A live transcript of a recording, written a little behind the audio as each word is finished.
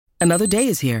Another day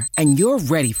is here, and you're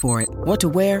ready for it. What to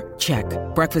wear? Check.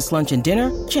 Breakfast, lunch, and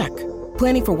dinner? Check.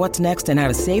 Planning for what's next and how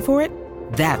to save for it?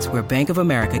 That's where Bank of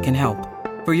America can help.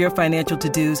 For your financial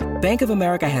to-dos, Bank of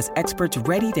America has experts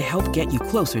ready to help get you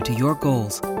closer to your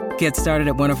goals. Get started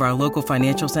at one of our local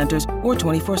financial centers or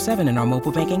 24/7 in our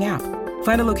mobile banking app.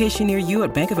 Find a location near you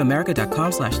at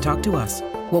bankofamerica.com/talktous.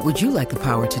 What would you like the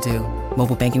power to do?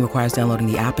 Mobile banking requires downloading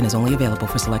the app and is only available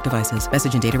for select devices.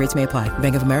 Message and data rates may apply.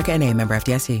 Bank of America N.A., member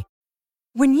FDIC.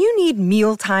 When you need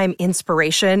mealtime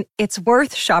inspiration, it's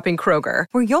worth shopping Kroger,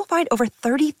 where you'll find over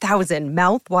 30,000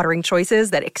 mouth-watering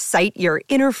choices that excite your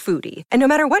inner foodie. And no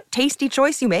matter what tasty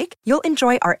choice you make, you'll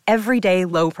enjoy our everyday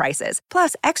low prices,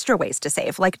 plus extra ways to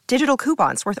save, like digital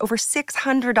coupons worth over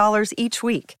 $600 each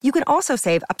week. You can also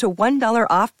save up to $1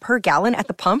 off per gallon at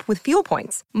the pump with fuel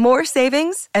points. More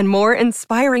savings and more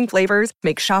inspiring flavors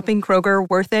make shopping Kroger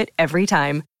worth it every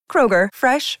time. Kroger,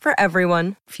 fresh for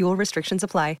everyone. Fuel restrictions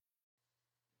apply.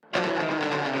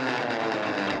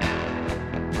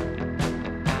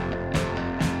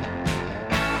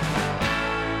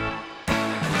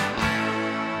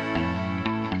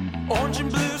 Orange and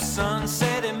blue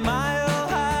sunset and mile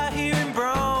high here in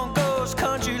Broncos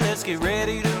country. Let's get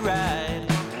ready to ride.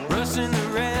 Russ and the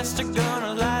rest are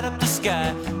gonna light up the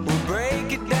sky. We'll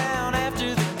break it down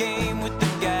after the game with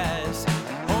the guys.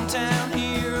 Hometown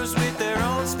heroes with their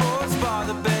own sports bar.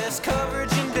 The best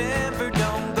coverage in Denver.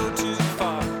 Don't go too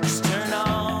far. Just turn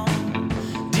on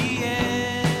DNVR.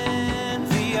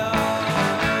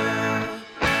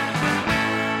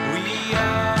 We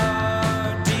are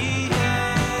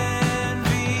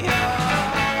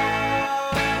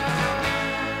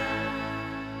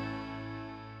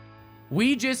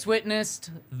We just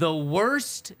witnessed the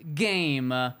worst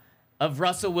game of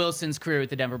Russell Wilson's career with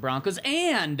the Denver Broncos,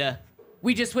 and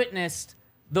we just witnessed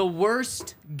the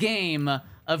worst game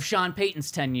of Sean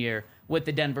Payton's tenure with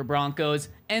the Denver Broncos,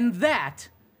 and that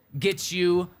gets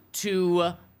you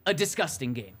to a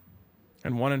disgusting game.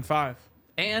 And 1-5.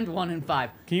 And 1-5.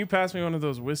 Can you pass me one of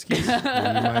those whiskeys? You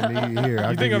might need here.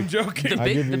 You think I'm joking?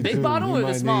 The big bottle or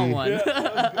the small one?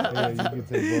 Yeah, you can take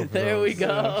both of There those. we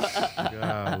go.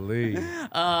 Golly.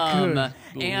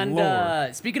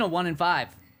 And speaking of 1-5,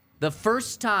 the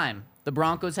first time the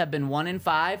Broncos have been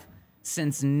 1-5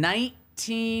 since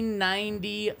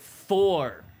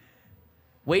 1994.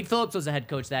 Wade Phillips was the head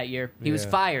coach that year. He was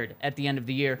fired at the end of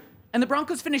the year. And the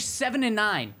Broncos finished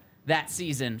 7-9 that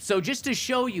season. So just to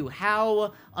show you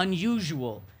how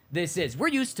unusual this is. We're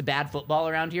used to bad football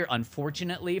around here,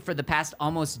 unfortunately, for the past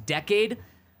almost decade.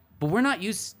 But we're not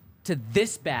used to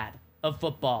this bad of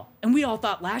football. And we all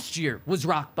thought last year was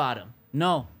rock bottom.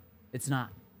 No, it's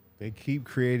not. They keep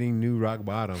creating new rock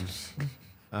bottoms.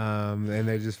 And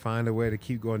they just find a way to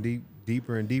keep going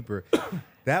deeper and deeper.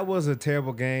 That was a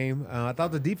terrible game. I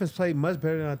thought the defense played much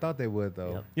better than I thought they would,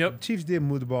 though. Yep. The Chiefs did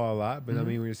move the ball a lot, but I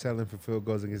mean, when you're settling for field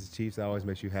goals against the Chiefs, that always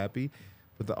makes you happy.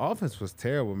 But the offense was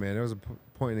terrible, man. There was a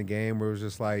point in the game where it was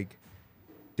just like,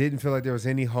 didn't feel like there was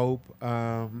any hope.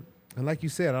 And like you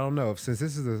said, I don't know. Since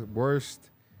this is the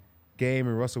worst game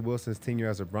in Russell Wilson's tenure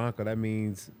as a Bronco, that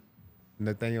means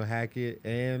Nathaniel Hackett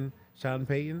and Sean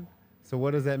Payton. So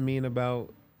what does that mean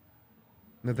about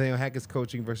Nathaniel Hackett's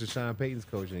coaching versus Sean Payton's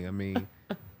coaching? I mean,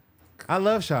 I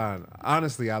love Sean.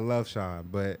 Honestly, I love Sean,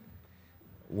 but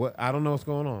I don't know what's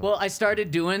going on. Well, I started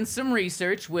doing some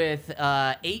research with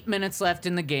 8 minutes left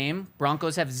in the game.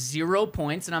 Broncos have 0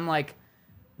 points, and I'm like,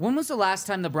 when was the last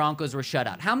time the Broncos were shut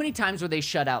out? How many times were they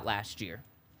shut out last year?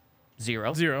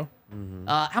 0. 0. Mm-hmm.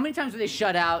 How many times were they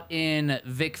shut out in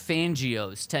Vic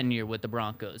Fangio's tenure with the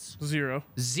Broncos? 0.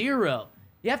 0.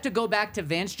 You have to go back to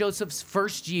Vance Joseph's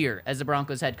first year as the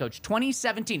Broncos head coach,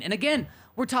 2017. And again,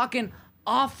 we're talking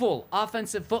awful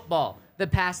offensive football the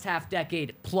past half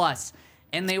decade plus.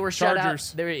 And they were shut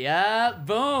Chargers. out.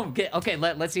 Boom. Okay,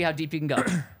 let's see how deep you can go.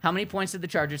 How many points did the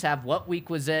Chargers have? What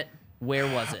week was it? Where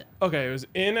was it? Okay, it was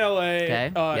in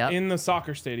L.A., in the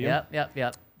soccer stadium.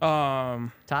 Yep.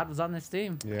 Todd was on this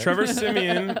team. Yeah. Trevor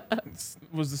Siemian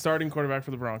was the starting quarterback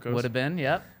for the Broncos. Would have been,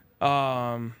 yep.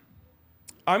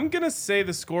 I'm going to say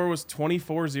the score was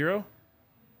 24-0.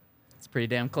 It's pretty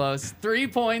damn close. 3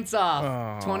 points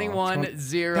off.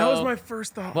 21-0. That was my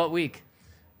first thought. What week?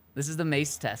 This is the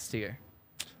Mace test here.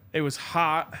 It was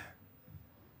hot.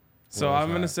 So I'm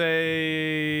going to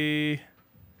say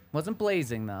Wasn't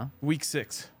blazing, though. week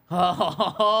 6.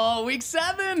 Oh, week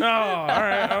 7. Oh, all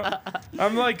right.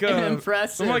 I'm like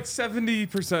Impressive. I'm like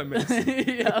 70% missed.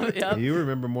 Yep. You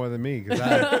remember more than me because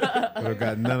I would have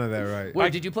got none of that right.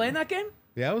 Wait, did you play in that game?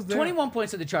 Yeah, I was there. 21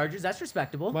 points to the Chargers. That's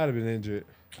respectable. Might have been injured.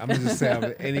 I'm going to just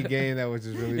say any game that was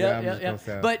just really bad, I'm just going to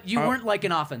say. But you weren't like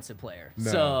an offensive player.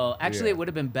 No, So actually, yeah. it would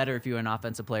have been better if you were an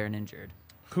offensive player and injured.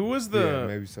 Who was the? Yeah,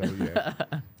 maybe so, yeah.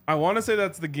 I want to say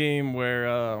that's the game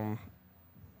where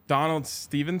Donald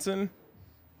Stevenson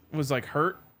was like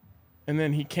hurt, and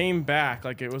then he came back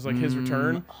like it was like his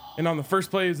return. And on the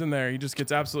first play he's in there, he just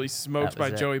gets absolutely smoked by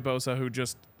Joey Bosa, who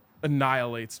just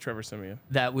annihilates Trevor Siemian.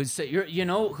 That was, you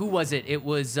know, who was it? It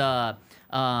was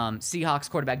Seahawks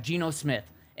quarterback Geno Smith.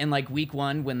 In like week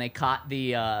 1, when they caught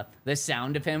the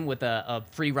sound of him with a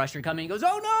free rusher coming, he goes,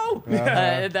 "Oh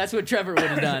no!" That's what Trevor would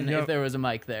have done if there was a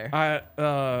mic there.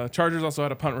 Chargers also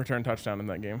had a punt return touchdown in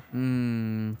that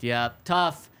game. Yeah,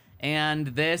 tough. And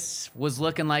this was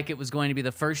looking like it was going to be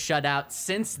the first shutout.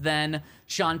 Since then,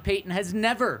 Sean Payton has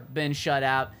never been shut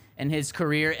out in his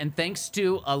career. And thanks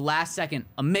to a last-second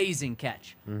amazing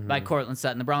catch by Cortland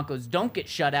Sutton, the Broncos don't get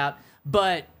shut out.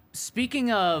 But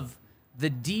speaking of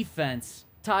the defense,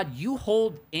 Todd, you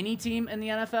hold any team in the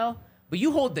NFL, but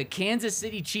you hold the Kansas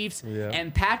City Chiefs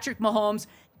and Patrick Mahomes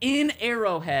in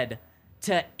Arrowhead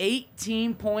to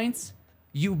 18 points.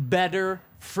 You better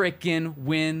frickin'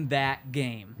 win that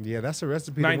game. Yeah, that's a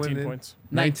recipe 19 to win. points.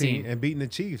 19 and beating the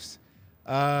Chiefs.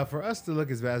 For us to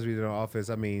look as bad as we did on offense,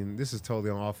 I mean, this is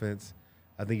totally on offense.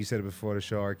 I think you said it before the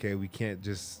show, RK. We can't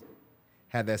just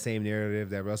have that same narrative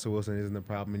that Russell Wilson isn't the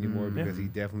problem anymore because he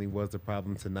definitely was the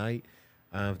problem tonight.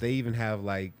 If they even have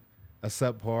like a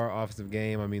subpar offensive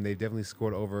game, I mean, they definitely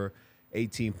scored over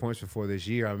 18 points before this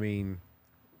year. I mean,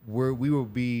 we will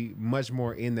be much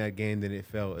more in that game than it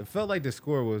felt. It felt like the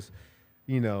score was,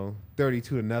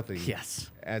 32-0. Yes.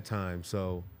 At times.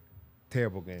 So,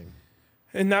 terrible game.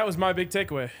 And that was my big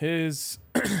takeaway is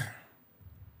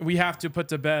we have to put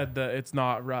to bed that it's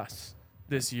not Russ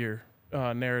this year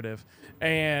narrative.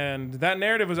 And that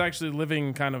narrative was actually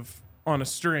living kind of on a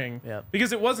string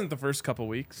because it wasn't the first couple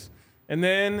weeks. And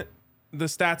then the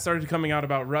stats started coming out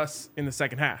about Russ in the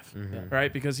second half,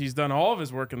 right? Because he's done all of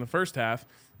his work in the first half.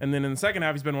 And then in the second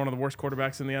half, he's been one of the worst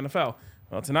quarterbacks in the NFL.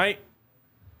 Well, tonight,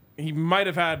 he might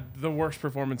have had the worst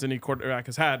performance any quarterback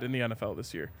has had in the NFL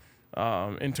this year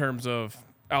in terms of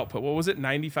output. What was it,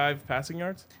 95 passing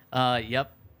yards?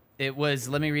 Yep. It was,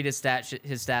 let me read his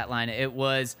stat line. It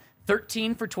was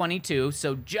 13 for 22,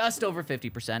 so just over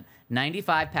 50%,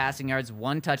 95 passing yards,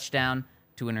 1 touchdown,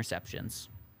 2 interceptions.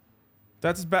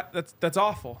 That's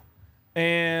awful.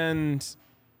 And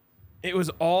it was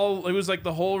like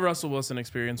the whole Russell Wilson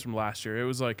experience from last year. It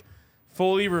was like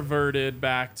fully reverted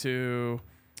back to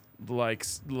like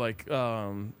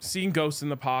seeing ghosts in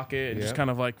the pocket and just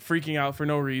kind of like freaking out for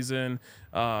no reason.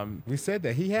 We said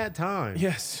that he had time.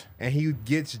 Yes. And he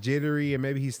gets jittery and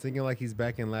maybe he's thinking like he's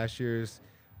back in last year's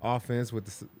offense with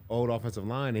the old offensive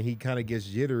line, and he kind of gets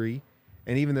jittery.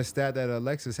 And even the stat that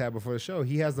Alexis had before the show,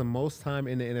 he has the most time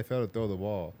in the NFL to throw the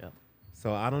ball. Yep.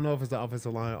 So I don't know if it's the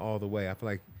offensive line all the way. I feel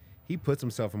like he puts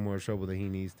himself in more trouble than he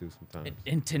needs to sometimes.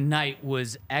 And tonight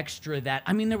was extra that.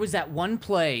 I mean, there was that one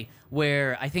play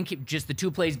where I think just the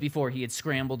 2 plays before he had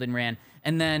scrambled and ran.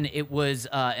 And then it was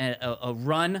a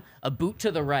run, a boot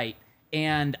to the right.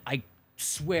 And I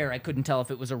swear I couldn't tell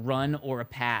if it was a run or a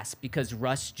pass because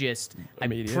Russ I'm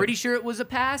pretty sure it was a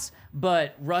pass,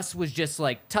 but Russ was just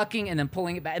like tucking and then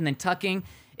pulling it back and then tucking.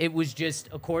 It was just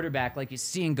a quarterback, like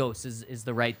seeing ghosts is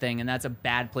the right thing, and that's a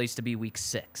bad place to be week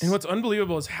 6. And what's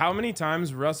unbelievable is how many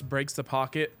times Russ breaks the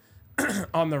pocket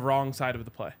on the wrong side of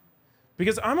the play.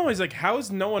 Because I'm always like, how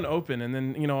is no one open? And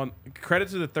then, credit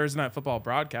to the Thursday Night Football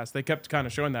broadcast, they kept kind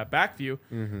of showing that back view.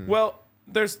 Well,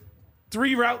 there's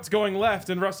 3 routes going left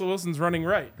and Russell Wilson's running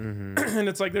right. And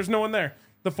it's like, there's no one there.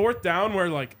 The 4th down where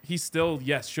like he still,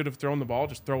 should have thrown the ball,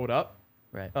 just throw it up.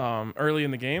 Right. Early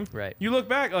in the game. Right. You look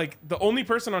back, like the only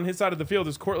person on his side of the field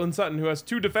is Cortland Sutton, who has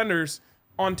 2 defenders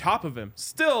on top of him.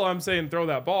 Still, I'm saying throw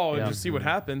that ball and just see what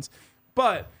happens.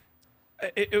 But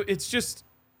it's just,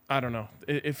 I don't know.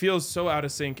 It feels so out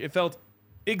of sync. It felt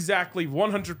exactly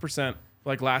 100%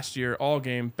 like last year, all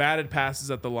game. Batted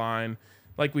passes at the line.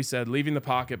 Like we said, leaving the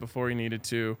pocket before he needed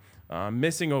to.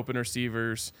 Missing open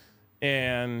receivers.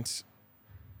 And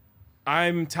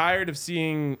I'm tired of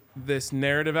seeing this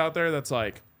narrative out there that's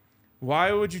like,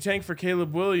 why would you tank for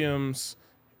Caleb Williams?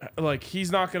 Like,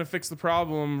 he's not going to fix the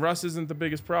problem. Russ isn't the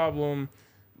biggest problem.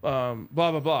 Blah,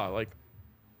 blah, blah. Like,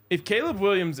 if Caleb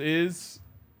Williams is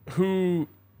who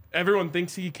everyone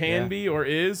thinks he can be or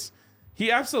is,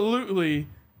 he absolutely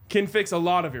can fix a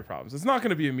lot of your problems. It's not going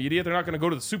to be immediate. They're not going to go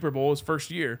to the Super Bowl his first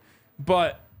year.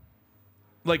 But,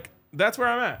 like, that's where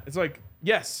I'm at. It's like,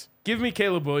 yes, give me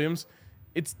Caleb Williams.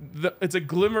 It's a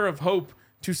glimmer of hope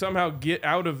to somehow get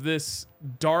out of this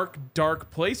dark, dark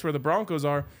place where the Broncos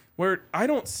are, where I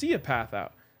don't see a path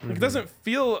out. Like, it doesn't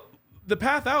feel the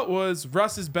path out was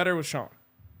Russ is better with Sean.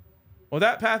 Well,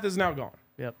 that path is now gone.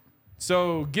 Yep.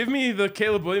 So give me the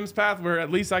Caleb Williams path where at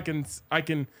least I can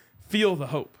feel the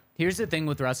hope. Here's the thing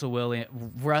with Russell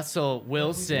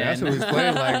Wilson. That's what he's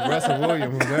playing like, Russell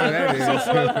Williams, whatever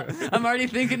that is. I'm already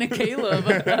thinking of Caleb.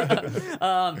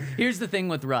 Here's the thing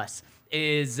with Russ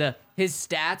is his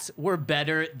stats were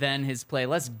better than his play.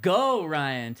 Let's go,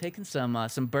 Ryan. Taking some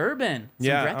bourbon.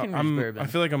 Breckenridge bourbon. I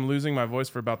feel like I'm losing my voice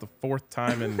for about the 4th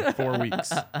time in 4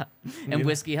 weeks. And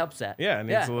whiskey helps that. Yeah, it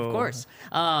needs a little. Of course.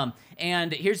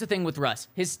 And here's the thing with Russ.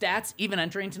 His stats, even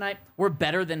entering tonight, were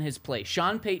better than his play.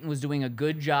 Sean Payton was doing a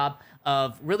good job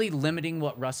of really limiting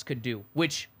what Russ could do,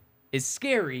 which is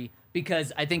scary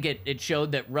because I think it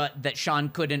showed that Sean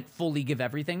couldn't fully give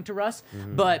everything to Russ.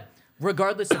 But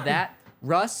regardless of that,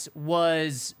 Russ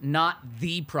was not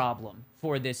the problem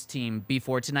for this team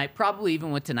before tonight. Probably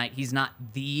even with tonight, he's not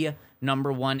the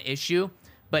number one issue.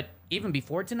 But even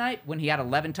before tonight, when he had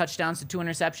 11 touchdowns to 2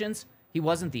 interceptions, he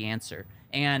wasn't the answer.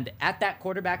 And at that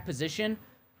quarterback position,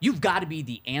 you've got to be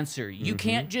the answer. You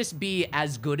can't just be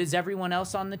as good as everyone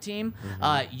else on the team.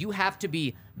 You have to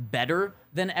be better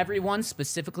than everyone,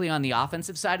 specifically on the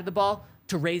offensive side of the ball,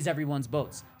 to raise everyone's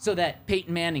boats so that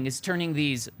Peyton Manning is turning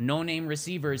these no-name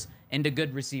receivers into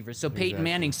good receivers. So Peyton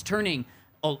Manning's turning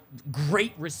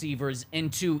great receivers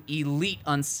into elite,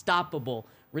 unstoppable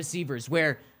receivers,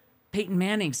 where Peyton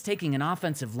Manning's taking an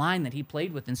offensive line that he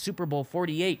played with in Super Bowl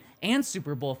 48 and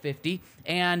Super Bowl 50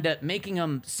 and making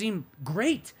them seem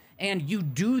great. And you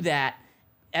do that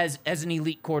as an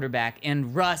elite quarterback.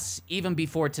 And Russ, even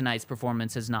before tonight's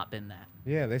performance, has not been that.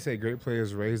 Yeah, they say great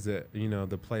players raise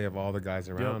the play of all the guys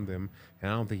around them,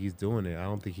 and I don't think he's doing it. I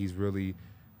don't think he's really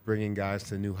bringing guys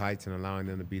to new heights and allowing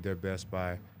them to be their best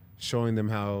by showing them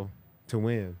how to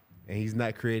win. And he's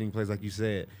not creating plays like you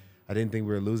said. I didn't think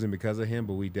we were losing because of him,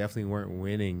 but we definitely weren't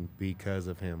winning because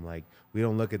of him. Like, we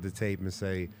don't look at the tape and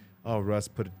say, oh, Russ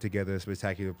put together a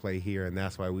spectacular play here, and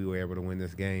that's why we were able to win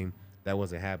this game. That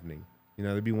wasn't happening.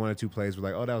 There'd be 1 or 2 plays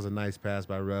where like, oh, that was a nice pass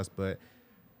by Russ, but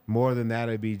more than that,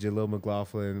 it'd be Jaleel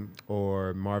McLaughlin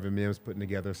or Marvin Mims putting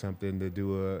together something to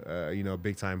do a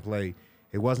big-time play.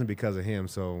 It wasn't because of him,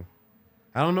 so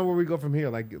I don't know where we go from here.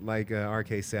 Like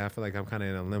RK said, I feel like I'm kind of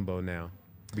in a limbo now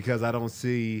because I don't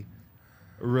see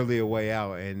really a way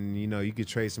out. And, you could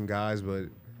trade some guys, but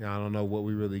I don't know what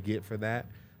we really get for that.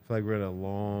 I feel like we're in a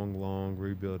long, long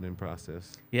rebuilding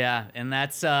process. Yeah, and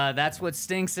that's what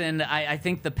stinks. And I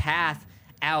think the path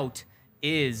out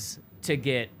is to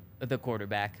get the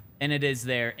quarterback, and it is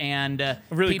there. And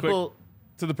really quick,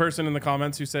 to the person in the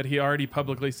comments who said he already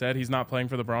publicly said he's not playing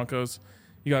for the Broncos,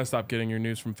 you got to stop getting your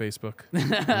news from Facebook.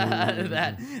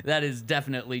 That is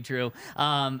definitely true.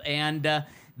 And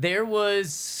there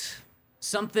was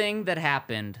something that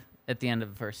happened at the end of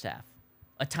the first half.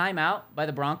 A timeout by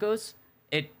the Broncos,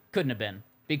 it couldn't have been,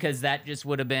 because that just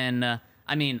would have been a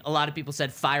lot of people said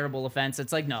fireable offense.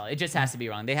 It's like, no, it just has to be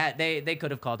wrong. They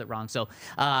could have called it wrong. So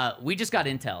we just got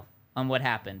intel on what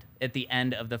happened at the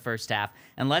end of the first half.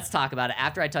 And let's talk about it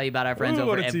after I tell you about our friends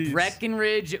over at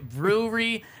Breckenridge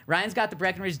Brewery. Ryan's got the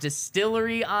Breckenridge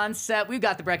Distillery on set. We've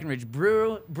got the Breckenridge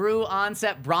Brew on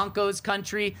set, Broncos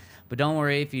country. But don't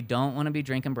worry if you don't want to be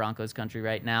drinking Broncos country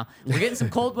right now. We're getting some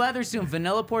cold weather soon.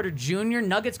 Vanilla Porter Jr.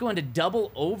 Nuggets going to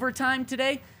double overtime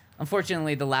today.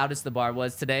 Unfortunately, the loudest the bar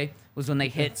was today was when they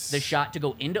hit the shot to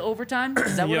go into overtime.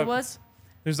 Is that what it was?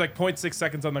 There's like 0.6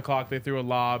 seconds on the clock. They threw a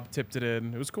lob, tipped it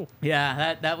in. It was cool.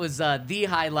 Yeah, that was the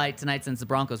highlight tonight since the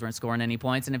Broncos weren't scoring any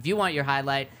points. And if you want your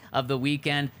highlight of the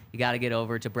weekend, you got to get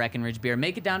over to Breckenridge Beer.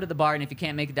 Make it down to the bar. And if you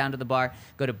can't make it down to the bar,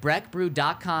 go to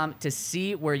breckbrew.com to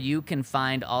see where you can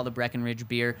find all the Breckenridge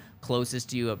beer closest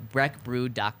to you at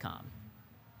breckbrew.com.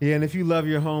 Yeah, and if you love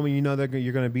your home and you know that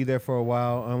you're going to be there for a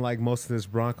while, unlike most of this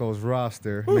Broncos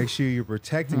roster, make sure you're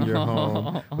protecting your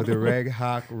home with the Red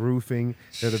Hawk Roofing.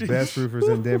 They're the best roofers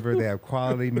in Denver. They have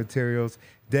quality materials,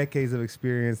 decades of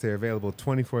experience. They're available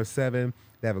 24/7.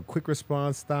 They have a quick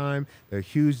response time. They're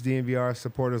huge DNVR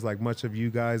supporters like much of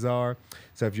you guys are.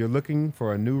 So if you're looking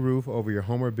for a new roof over your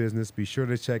home or business, be sure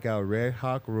to check out Red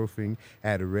Hawk Roofing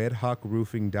at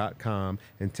redhawkroofing.com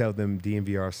and tell them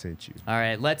DNVR sent you. All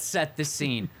right, let's set the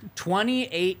scene.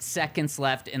 28 seconds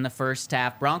left in the first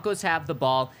half. Broncos have the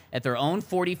ball at their own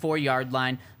 44-yard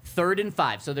line, 3rd and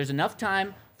 5. So there's enough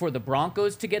time for the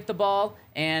Broncos to get the ball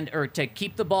or to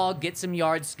keep the ball, get some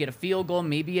yards, get a field goal,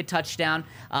 maybe a touchdown.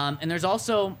 And there's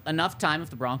also enough time if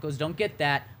the Broncos don't get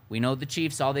that. We know the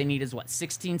Chiefs, all they need is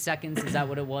 16 seconds? Is that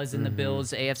what it was in the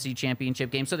Bills AFC Championship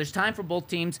game? So there's time for both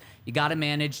teams. You got to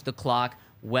manage the clock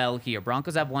well here.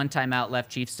 Broncos have 1 timeout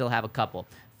left. Chiefs still have a couple.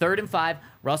 3rd and 5,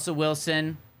 Russell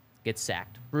Wilson gets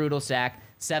sacked. Brutal sack,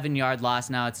 7-yard loss.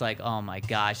 Now it's like, oh my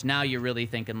gosh. Now you're really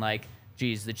thinking like,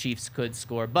 geez, the Chiefs could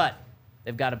score, but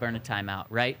they've got to burn a timeout,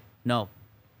 right? No.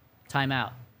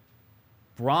 Timeout.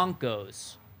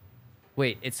 Broncos.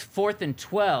 Wait, it's 4th and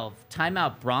 12.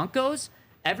 Timeout Broncos?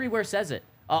 Everywhere says it.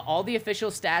 All the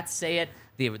official stats say it.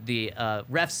 The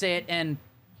refs say it, and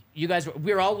you guys,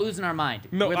 we were all losing our mind.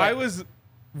 No, We're I was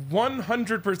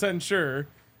 100% sure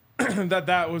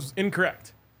that was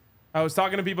incorrect. I was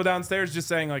talking to people downstairs just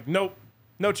saying, like, nope,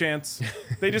 no chance.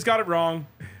 They just got it wrong.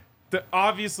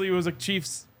 Obviously, it was a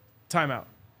Chiefs timeout.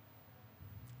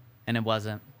 And it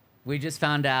wasn't. We just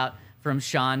found out from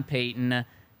Sean Payton.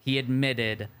 He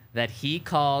admitted that he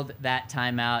called that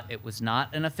timeout. It was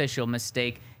not an official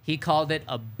mistake. He called it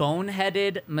a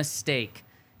boneheaded mistake.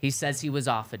 He says he was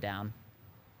off a down.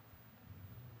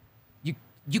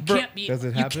 You can't be. Does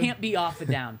it you happen? can't be off a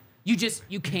down. You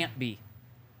can't be.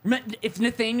 If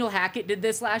Nathaniel Hackett did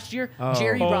this last year,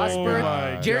 Jerry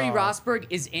Rosburg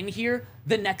is in here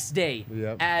the next day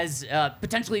as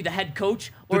potentially the head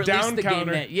coach or the at least the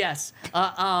counter. game. Yes.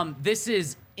 This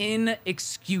is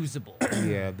inexcusable.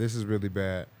 Yeah, this is really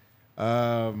bad.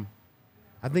 I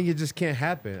think it just can't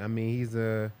happen. I mean, he's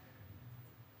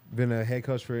been a head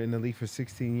coach in the league for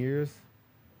 16 years.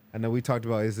 I know we talked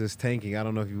about, is this tanking? I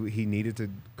don't know if he needed to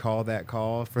call that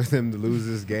call for them to lose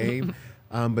this game,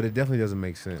 but it definitely doesn't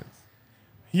make sense.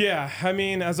 Yeah, I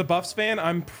mean, as a Buffs fan,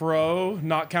 I'm pro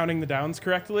not counting the downs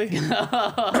correctly.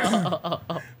 But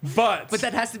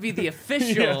that has to be the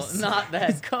official, Yes. not the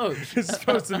head coach. It's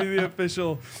supposed to be the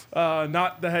official,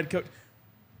 not the head coach.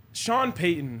 Sean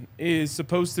Payton is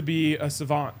supposed to be a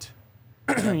savant.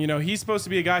 He's supposed to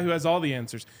be a guy who has all the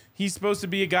answers. He's supposed to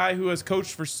be a guy who has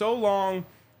coached for so long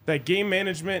that game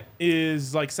management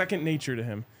is like second nature to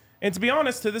him. And to be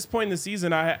honest, to this point in the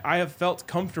season, I have felt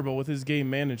comfortable with his game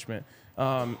management.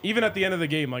 Even at the end of the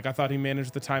game, like I thought he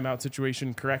managed the timeout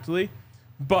situation correctly.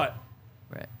 But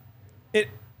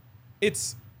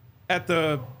it's at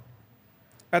the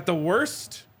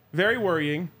worst, very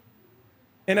worrying,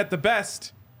 and at the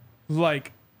best,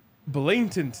 like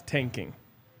blatant tanking.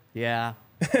 Yeah.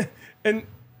 And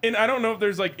I don't know if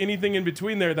there's like anything in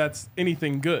between there that's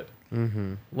anything good.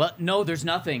 Mm-hmm. Well, no, there's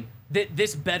nothing.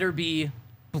 This better be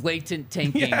blatant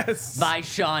tanking Yes. by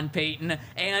Sean Payton.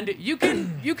 And you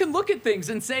can look at things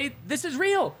and say this is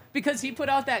real because he put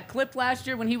out that clip last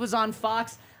year when he was on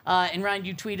Fox. And Ryan,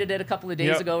 you tweeted it a couple of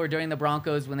days ago or during the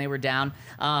Broncos when they were down.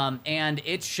 And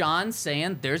it's Sean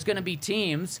saying there's going to be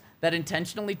teams that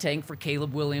intentionally tank for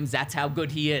Caleb Williams. That's how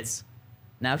good he is.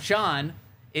 Now, Sean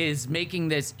is making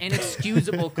this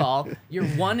inexcusable call. You're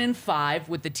 1-5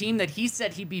 with the team that he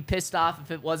said he'd be pissed off if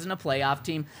it wasn't a playoff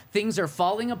team. Things are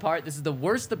falling apart. This is the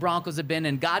worst the Broncos have been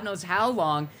in God knows how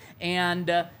long.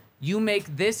 And you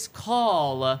make this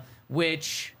call,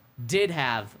 which did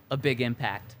have a big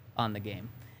impact on the game.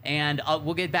 And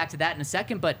we'll get back to that in a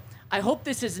second. But I hope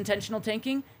this is intentional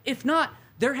tanking. If not,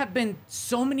 there have been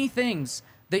so many things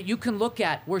that you can look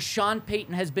at where Sean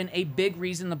Payton has been a big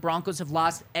reason the Broncos have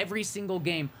lost every single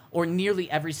game or nearly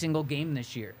every single game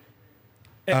this year.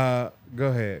 Go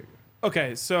ahead.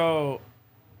 Okay, so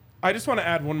I just want to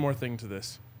add one more thing to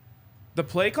this. The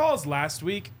play calls last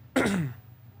week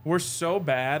were so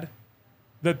bad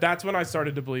that's when I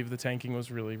started to believe the tanking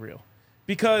was really real.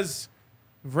 Because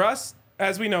Russ,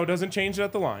 as we know, doesn't change it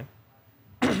at the line.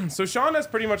 So Sean has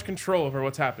pretty much control over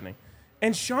what's happening.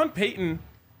 And Sean Payton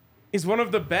is one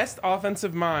of the best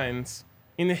offensive minds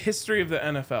in the history of the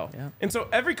NFL. Yeah. And so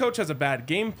every coach has a bad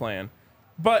game plan.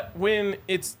 But when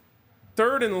it's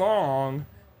 3rd and long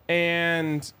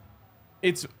and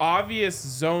it's obvious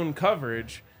zone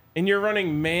coverage and you're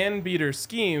running man-beater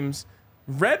schemes,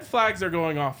 red flags are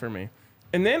going off for me.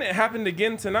 And then it happened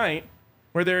again tonight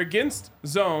where they're against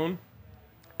zone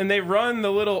and they run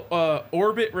the little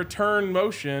orbit return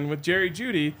motion with Jerry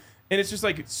Jeudy. And it's just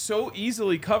like so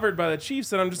easily covered by the Chiefs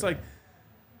that I'm just like,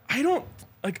 I don't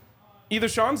like either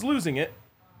Sean's losing it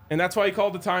and that's why he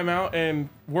called the timeout and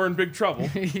we're in big trouble.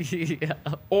 Yeah.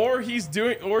 Or he's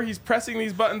pressing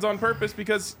these buttons on purpose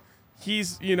because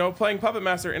he's, playing Puppet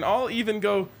Master. And I'll even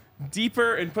go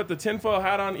deeper and put the tinfoil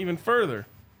hat on even further.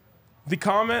 The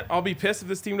comment, I'll be pissed if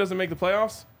this team doesn't make the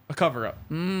playoffs, a cover-up.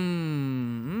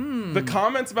 The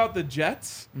comments about the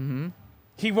Jets,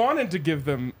 he wanted to give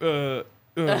them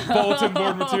bulletin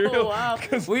board material. Oh, wow.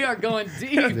 We are going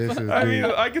deep. I mean,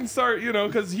 I can start,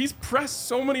 because he's pressed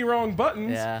so many wrong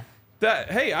buttons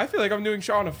that, hey, I feel like I'm doing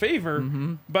Sean a favor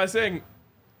by saying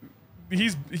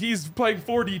he's playing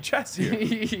 4D chess here.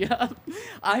 Yeah.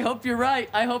 I hope you're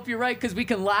right. Because we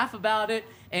can laugh about it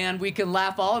and we can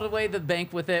laugh all the way to the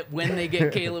bank with it when they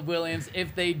get Caleb Williams,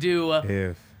 if they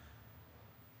do.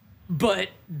 But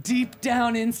deep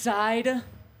down inside,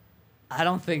 I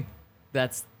don't think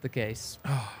that's the case.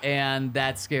 And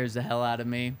that scares the hell out of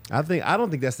me. I don't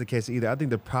think that's the case either. I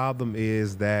think the problem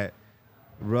is that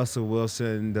Russell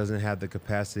Wilson doesn't have the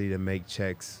capacity to make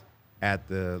checks at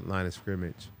the line of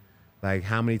scrimmage. Like,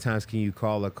 how many times can you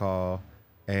call a call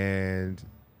and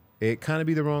it kind of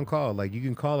be the wrong call? Like, you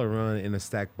can call a run in a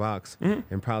stacked box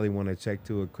and probably want to check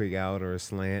to a quick out or a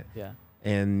slant. Yeah.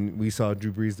 And we saw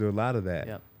Drew Brees do a lot of that.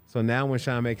 Yep. So now when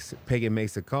Payton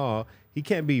makes a call, he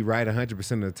can't be right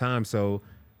 100% of the time. So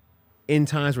in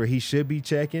times where he should be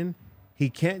checking, he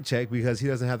can't check because he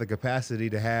doesn't have the capacity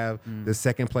to have the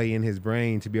second play in his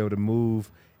brain to be able to move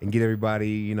and get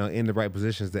everybody, in the right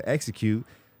positions to execute.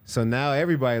 So now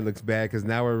everybody looks bad because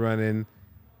now we're running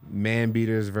man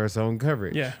beaters versus zone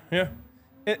coverage. Yeah.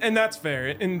 And that's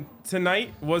fair. And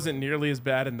tonight wasn't nearly as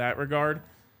bad in that regard,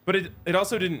 but it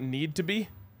also didn't need to be.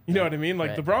 You know what I mean?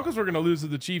 Like, the Broncos were going to lose to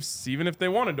the Chiefs even if they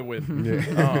wanted to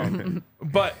win.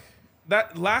 But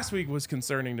that last week was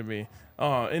concerning to me.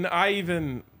 And I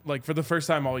even, for the first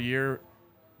time all year,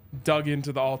 dug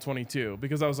into the all-22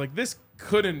 because I was like, this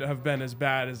couldn't have been as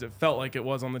bad as it felt like it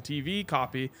was on the TV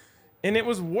copy. And it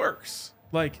was worse.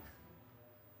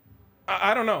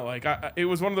 I don't know. It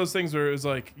was one of those things where it was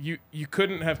like you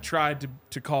couldn't have tried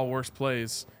to call worse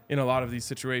plays in a lot of these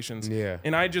situations. Yeah.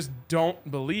 And I just don't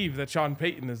believe that Sean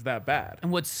Payton is that bad. And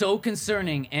what's so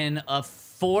concerning, in a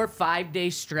 4-5 day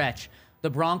stretch, the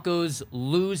Broncos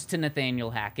lose to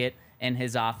Nathaniel Hackett and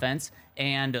his offense.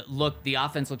 And look, the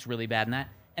offense looks really bad in that.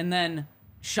 And then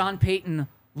Sean Payton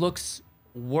looks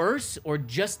worse or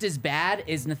just as bad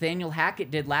as Nathaniel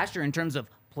Hackett did last year in terms of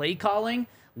play calling,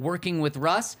 working with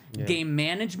Russ, game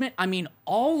management. I mean,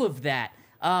 all of that.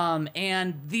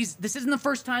 And this isn't the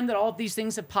first time that all of these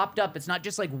things have popped up. It's not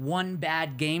just like one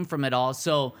bad game from it all.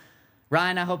 So,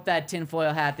 Ryan, I hope that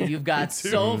tinfoil hat that you've got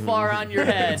so far on your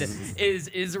head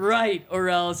is right, or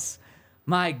else,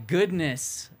 my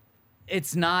goodness,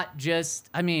 it's not just,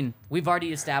 we've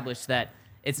already established that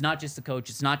it's not just the coach,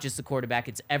 it's not just the quarterback,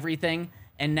 it's everything.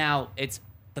 And now it's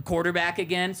the quarterback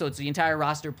again, so it's the entire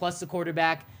roster plus the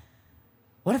quarterback.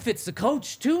 What if it's the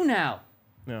coach too now?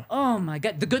 Yeah. Oh my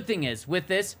God. The good thing is with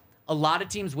this, a lot of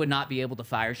teams would not be able to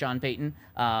fire Sean Payton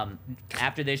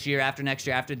after this year, after next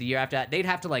year, after the year after that. They'd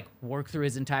have to work through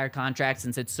his entire contract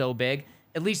since it's so big.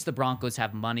 At least the Broncos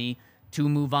have money to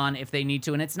move on if they need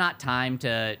to, and it's not time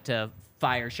to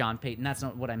fire Sean Payton. That's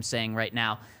not what I'm saying right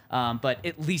now. But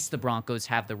at least the Broncos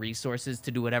have the resources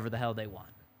to do whatever the hell they want.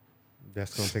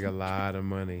 That's going to take a lot of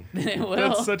money. It will.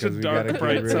 That's such a dark,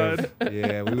 bright side.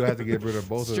 Yeah, we would have to get rid of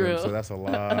both of true. them, so that's a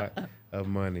lot of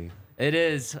money. It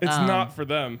is. It's not for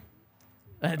them.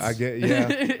 I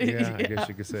guess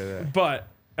you could say that. But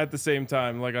at the same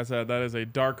time, like I said, that is a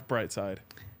dark, bright side.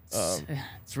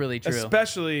 It's really true.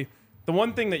 Especially the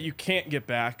one thing that you can't get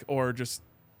back or just,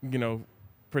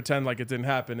 pretend like it didn't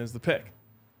happen is the pick.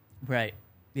 Right.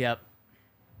 Yep.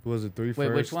 Was it 3 Wait,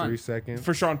 first, which one? 3 seconds?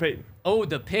 For Sean Payton. Oh,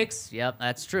 the picks. Yep,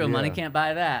 that's true. Money Yeah. can't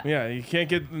buy that. Yeah, you can't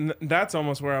get. That's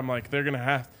almost where I'm like, they're gonna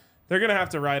have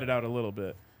to ride it out a little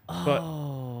bit.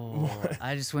 Oh,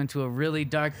 I just went to a really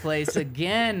dark place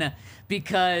again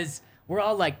because we're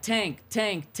all like tank.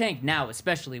 Now,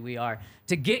 especially we are.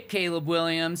 To get Caleb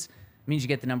Williams means you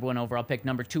get the number 1 overall pick,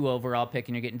 number 2 overall pick,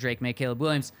 and you're getting Drake May, Caleb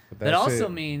Williams. That also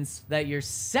means that your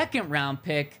second round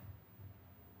pick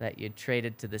that you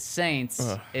traded to the Saints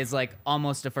is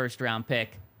almost a first round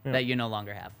pick that you no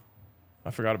longer have. I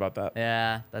forgot about that.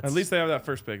 Yeah, that's At least they have that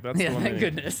first pick. That's the one. thank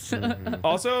goodness.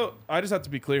 Also, I just have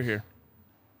to be clear here.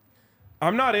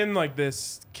 I'm not in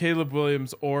this Caleb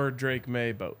Williams or Drake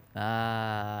May boat.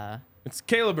 It's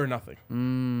Caleb or nothing.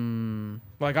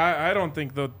 I don't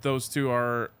think those two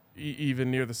are even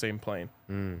near the same plane.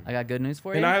 I got good news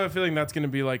for you. And I have a feeling that's going to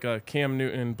be like a Cam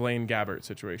Newton, Blaine Gabbert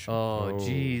situation. Oh,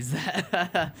 geez.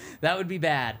 That would be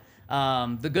bad.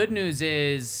 The good news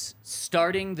is,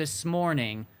 starting this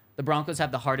morning, the Broncos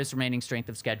have the hardest remaining strength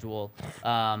of schedule.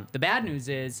 The bad news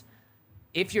is,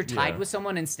 if you're tied with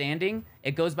someone in standing,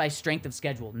 it goes by strength of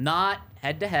schedule, not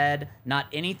head-to-head, not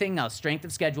anything else, strength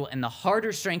of schedule. And the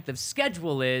harder strength of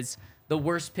schedule is the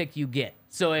worst pick you get.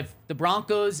 So if the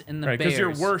Broncos and the Bears... because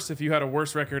you're worse if you had a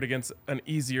worse record against an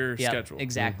easier schedule.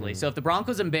 Exactly. So if the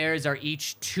Broncos and Bears are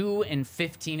each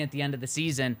 2-15 at the end of the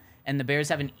season, and the Bears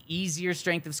have an easier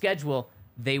strength of schedule,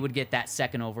 they would get that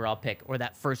second overall pick or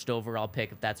that first overall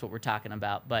pick, if that's what we're talking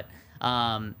about. But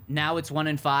now it's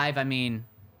 1-5.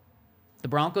 The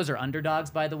Broncos are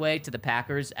underdogs, by the way, to the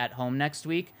Packers at home next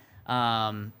week,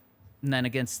 and then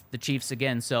against the Chiefs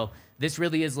again. So this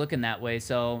really is looking that way.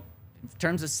 So in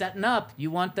terms of setting up,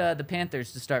 you want the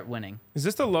Panthers to start winning. Is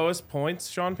this the lowest points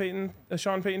a Sean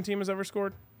Payton team has ever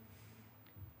scored?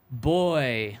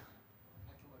 Boy,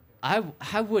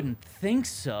 I wouldn't think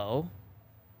so,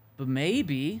 but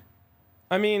maybe.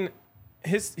 I mean,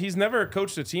 he's never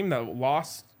coached a team that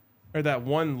lost or that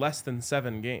won less than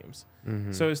 7 games.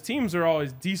 Mm-hmm. So his teams are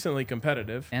always decently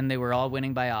competitive. And they were all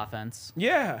winning by offense.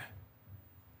 Yeah.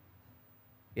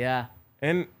 Yeah.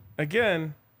 And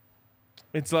again,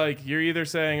 it's like you're either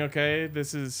saying, okay,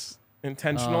 this is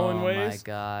intentional in ways. Oh, my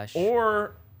gosh.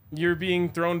 Or you're being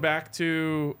thrown back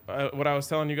to what I was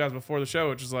telling you guys before the show,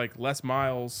 which is like Les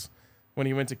Miles when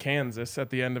he went to Kansas at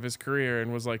the end of his career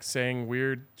and was like saying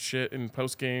weird shit in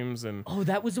post games. And oh,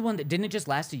 that was the one that didn't it just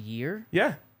last a year?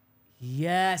 Yeah.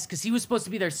 Yes, because he was supposed to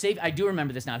be their savior. I do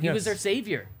remember this now. He was their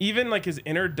savior. Even like his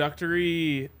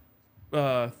introductory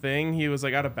thing, he was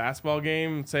like at a basketball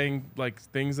game saying like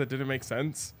things that didn't make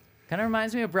sense. Kind of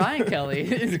reminds me of Brian Kelly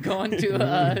going to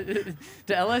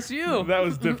LSU. That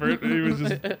was different. He was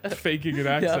just faking an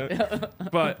accent.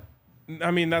 Yep. But I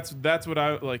mean, that's what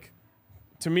I like.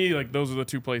 To me, like those are the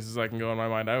two places I can go in my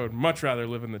mind. I would much rather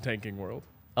live in the tanking world.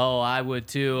 Oh, I would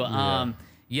too.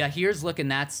 Yeah, here's looking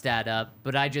that stat up,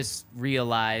 but I just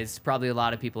realized, probably a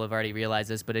lot of people have already realized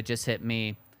this, but it just hit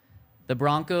me. The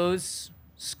Broncos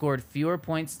scored fewer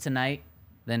points tonight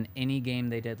than any game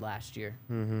they did last year.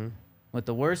 Mm-hmm. With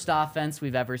the worst offense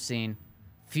we've ever seen,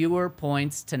 fewer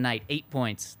points tonight, 8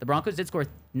 points. The Broncos did score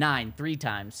 9 3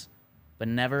 times, but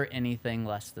never anything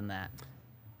less than that.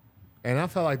 And I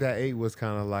felt like that 8 was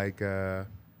kind of like,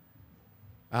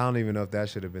 I don't even know if that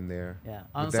should have been there. Yeah,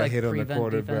 almost that like hit on the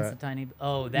quarterback. That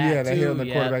yeah, that too. hit on the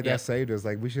Yeah, quarterback yeah. that saved us.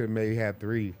 Like we should have maybe had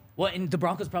 3. Well, and the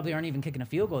Broncos probably aren't even kicking a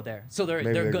field goal there, so they're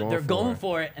they're going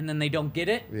for it, and then they don't get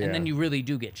it, Yeah. and then you really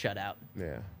do get shut out.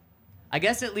 Yeah. I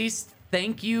guess at least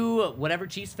thank you, whatever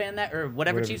Chiefs fan that or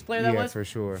whatever Chiefs player that was, for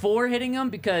sure, for hitting them,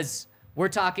 because we're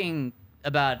talking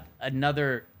about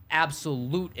another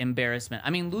absolute embarrassment. I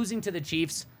mean, losing to the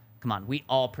Chiefs. Come on, we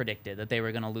all predicted that they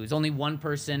were going to lose. Only one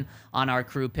person on our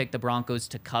crew picked the Broncos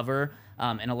to cover,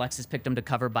 and Alexis picked them to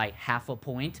cover by half a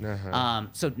point.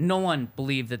 So no one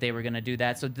believed that they were going to do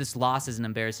that. So this loss isn't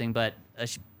embarrassing, but a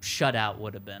shutout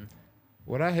would have been.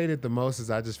 What I hated the most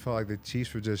is I just felt like the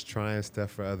Chiefs were just trying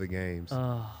stuff for other games.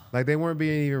 Like they weren't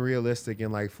being even realistic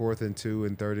in like 4th and 2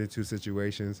 and 3rd and 2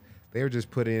 situations. They were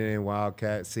just putting it in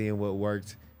Wildcat, seeing what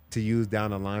worked to use down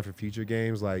the line for future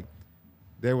games. Like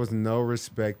there was no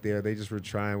respect there. They just were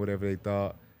trying whatever they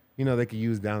thought, they could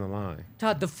use down the line.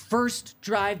 Todd, the first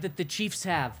drive that the Chiefs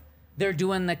have, they're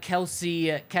doing the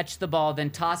Kelsey catch the ball, then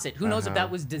toss it. Who knows if that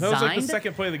was designed? That was like the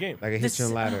second play of the game. Like a hitch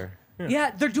and ladder.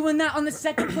 Yeah, they're doing that on the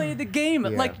second play of the game.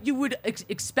 Yeah. Like you would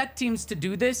expect teams to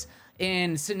do this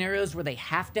in scenarios where they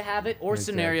have to have it, or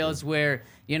scenarios where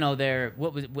they're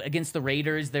against the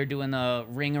Raiders, they're doing the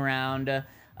ring around when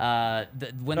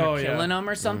they're killing them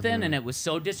or something, and it was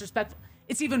so disrespectful.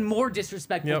 It's even more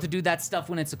disrespectful to do that stuff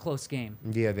when it's a close game.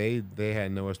 Yeah, they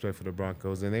had no respect for the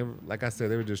Broncos, and they were, like I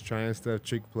said, they were just trying stuff,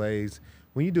 trick plays.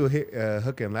 When you do a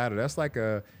hook and ladder, that's like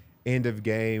a end of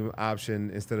game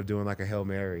option instead of doing like a Hail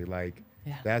Mary. Like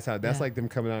that's like them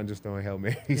coming out and just throwing Hail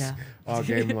Marys all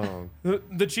game long.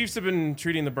 The Chiefs have been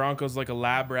treating the Broncos like a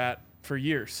lab rat for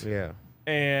years. Yeah.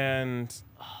 And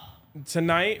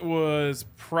tonight was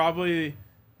probably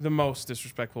the most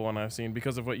disrespectful one I've seen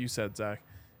because of what you said, Zach.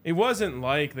 It wasn't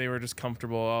like they were just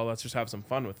comfortable, oh, let's just have some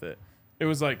fun with it. It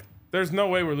was like, there's no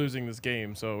way we're losing this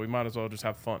game, so we might as well just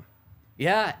have fun.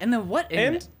 Yeah, and then what?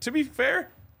 And to be fair,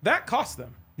 that cost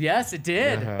them. Yes, it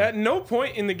did. At no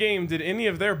point in the game did any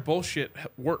of their bullshit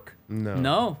work.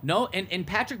 No. And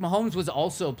Patrick Mahomes was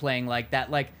also playing like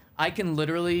that. Like, I can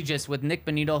literally just, with Nick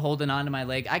Bonito holding onto my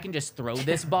leg, I can just throw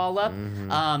this ball up.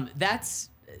 That's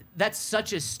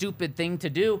such a stupid thing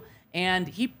to do.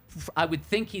 And I would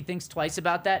think he thinks twice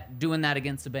about that, doing that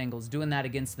against the Bengals, doing that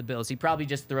against the Bills. He probably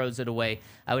just throws it away,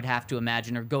 I would have to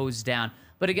imagine, or goes down.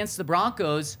 But against the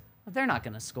Broncos, they're not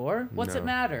going to score. What's it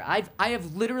matter? I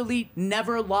have literally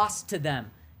never lost to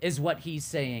them, is what he's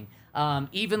saying.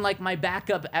 Even like my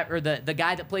backup, or the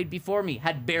guy that played before me,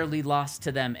 had barely lost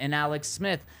to them, and Alex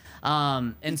Smith.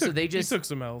 He took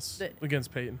some L's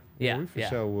against Payton. Yeah, we for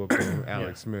sure whooped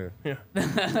Alex Smith. Yeah.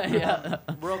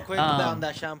 Real quick on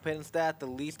that Sean Payton stat, the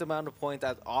least amount of points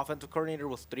as offensive coordinator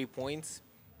was 3 points.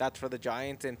 That's for the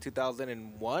Giants in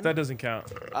 2001. That doesn't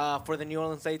count. For the New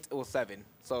Orleans Saints, it was 7.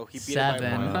 So he beat 7.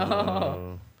 it by 1.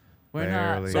 Oh, We're not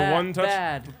barely.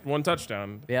 that So one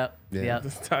touchdown. Yep.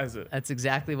 This ties it. That's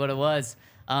exactly what it was.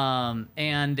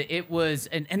 And it was,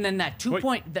 and then that 2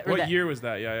 point. What year was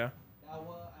that? Yeah. I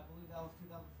believe that was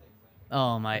 2006.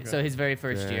 Oh my! Okay. So his very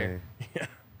first year. Yeah.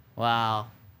 Wow.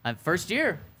 First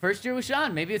year with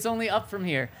Sean. Maybe it's only up from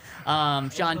here.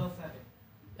 Sean.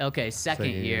 Okay,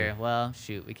 second year. Well,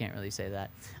 shoot, we can't really say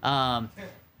that.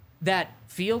 That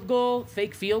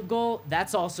fake field goal,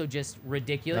 that's also just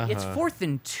ridiculous. It's 4th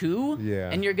and 2,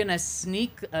 and you're going to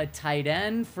sneak a tight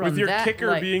end from with your that,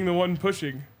 kicker being the one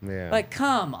pushing. Yeah. Like,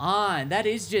 come on. That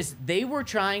is just, they were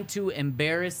trying to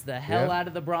embarrass the hell out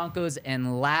of the Broncos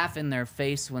and laugh in their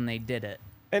face when they did it.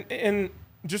 And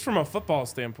just from a football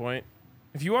standpoint,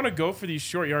 if you want to go for these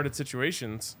short yardage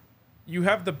situations, you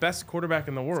have the best quarterback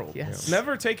in the world. Yes.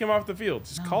 Never take him off the field.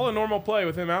 Just call a normal play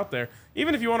with him out there.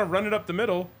 Even if you want to run it up the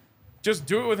middle, just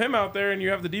do it with him out there and you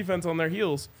have the defense on their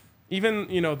heels. Even,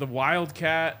 the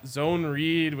Wildcat zone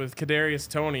read with Kadarius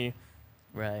Toney.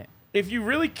 Right. If you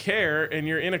really care and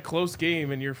you're in a close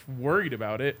game and you're worried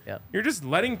about it, you're just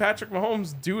letting Patrick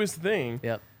Mahomes do his thing.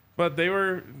 Yep. But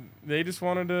they just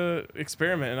wanted to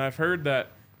experiment. And I've heard that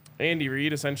Andy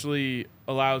Reid essentially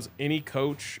allows any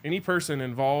coach, any person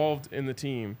involved in the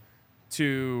team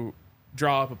to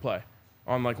draw up a play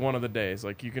on like one of the days.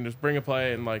 Like you can just bring a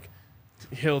play and like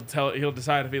he'll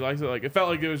decide if he likes it. Like it felt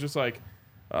like it was just like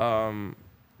bring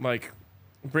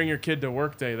your kid to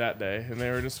work day that day, and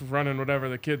they were just running whatever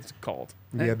the kids called.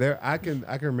 Yeah, I can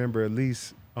remember at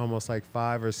least almost like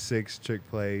 5 or 6 trick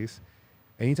plays.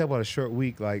 And you talk about a short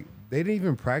week, like they didn't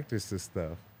even practice this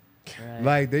stuff. Right.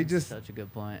 Like That's such a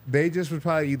good point. They just was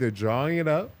probably either drawing it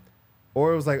up,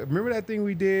 or it was like, remember that thing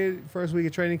we did first week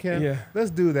of training camp? Yeah.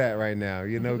 Let's do that right now.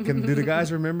 Do the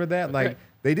guys remember that? Like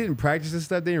they didn't practice this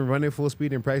stuff. They didn't run it full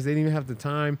speed in practice. They didn't even have the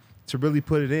time to really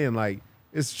put it in. Like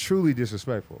it's truly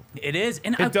disrespectful. It is,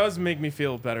 and it does make me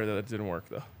feel better that it didn't work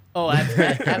though. Oh,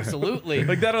 absolutely.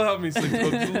 Like that'll help me sleep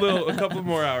a couple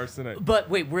more hours tonight. But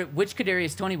wait, which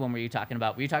Kadarius Toney one were you talking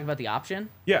about? Were you talking about the option?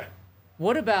 Yeah.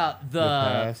 What about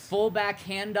the fullback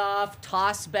handoff,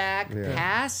 toss back,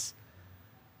 pass?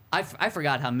 I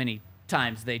forgot how many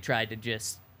times they tried to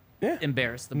just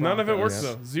embarrass the Broncos. None of it worked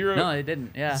though. 0. No, it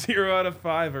didn't. Yeah. 0 out of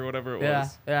 5 or whatever it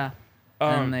was. Yeah.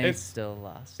 And they still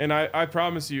lost. And I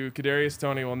promise you, Kadarius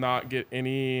Toney will not get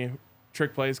any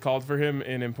trick plays called for him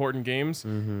in important games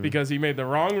because he made the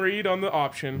wrong read on the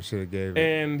option. Should have gave it.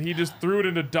 And he just threw it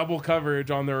into double coverage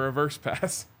on the reverse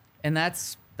pass. And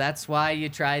that's why you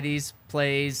try these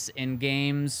plays in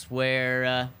games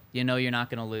where you're not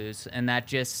going to lose. And that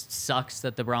just sucks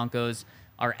that the Broncos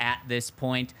are at this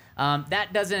point.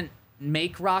 That doesn't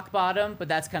make rock bottom, but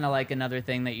that's kind of like another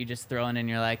thing that you just throw in and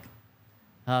you're like,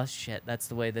 oh, shit, that's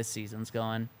the way this season's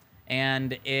going.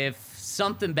 And if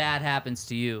something bad happens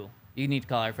to you, you need to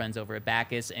call our friends over at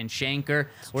Backus and Shanker,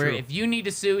 where if you need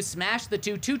to sue, smash the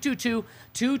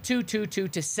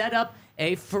 222-2222 to set up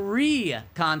a free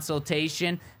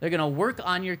consultation. They're going to work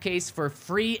on your case for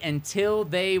free until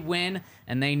they win,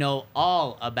 and they know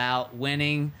all about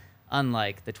winning,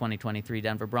 unlike the 2023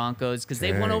 Denver Broncos, because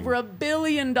they've won over $1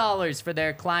 billion for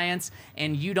their clients,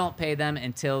 and you don't pay them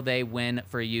until they win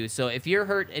for you. So if you're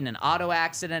hurt in an auto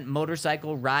accident,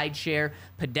 motorcycle, rideshare,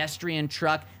 pedestrian,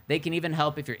 truck, they can even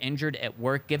help if you're injured at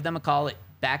work. Give them a call at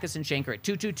Backus and Shanker at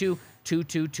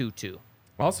 222-2222.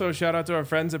 Also, shout out to our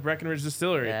friends at Breckenridge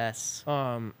Distillery. Yes.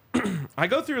 I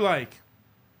go through like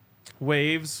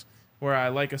waves where I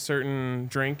like a certain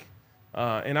drink.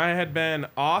 And I had been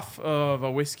off of a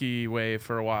whiskey wave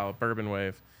for a while, a bourbon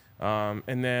wave.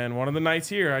 And then one of the nights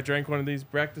here, I drank one of these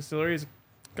Breck distilleries.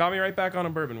 Got me right back on a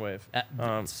bourbon wave.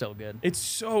 It's so good. It's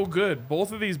so good.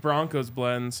 Both of these Broncos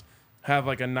blends have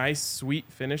like a nice sweet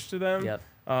finish to them. Yep.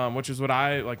 Which is what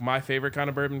I like my favorite kind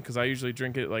of bourbon because I usually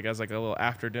drink it like as like a little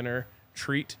after dinner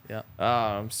treat. Yep.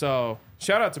 So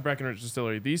shout out to Breckenridge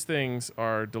Distillery. These things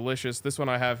are delicious. This one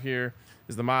I have here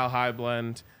is the Mile High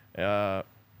blend.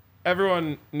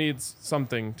 Everyone needs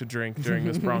something to drink during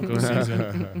this Broncos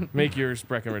season. Make yours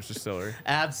Breckenridge Distillery.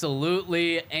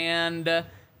 Absolutely. And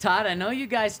Todd, I know you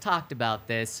guys talked about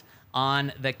this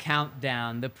on the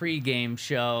countdown, the pregame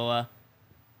show,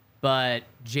 but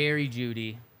Jerry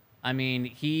Jeudy, I mean,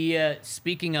 he,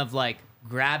 speaking of like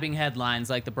grabbing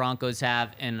headlines like the Broncos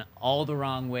have in all the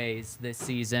wrong ways this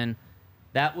season,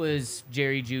 that was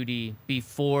Jerry Jeudy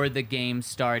before the game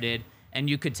started. And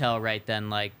you could tell right then,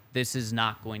 like, this is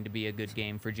not going to be a good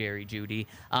game for Jerry Jeudy.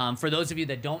 For those of you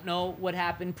that don't know what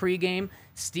happened pregame,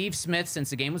 Steve Smith,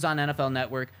 since the game was on NFL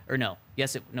Network, or no,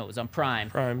 it was on Prime.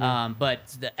 But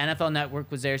the NFL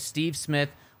Network was there. Steve Smith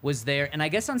was there. And I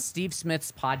guess on Steve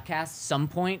Smith's podcast, some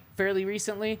point fairly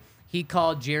recently, he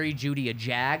called Jerry Jeudy a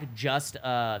jag, just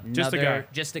a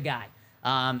guy.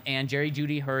 And Jerry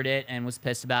Jeudy heard it and was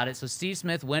pissed about it. So Steve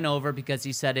Smith went over because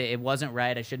he said it wasn't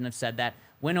right. I shouldn't have said that.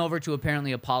 Went over to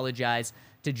apparently apologize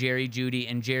to Jerry Jeudy,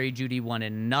 and Jerry Jeudy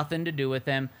wanted nothing to do with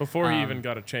him. Before he even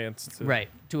got a chance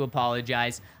to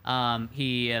apologize.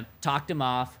 He talked him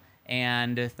off,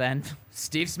 and then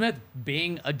Steve Smith,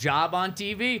 being a job on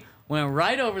TV, went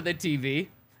right over the TV.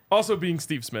 Also being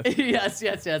Steve Smith.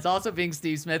 yes. Also being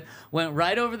Steve Smith, went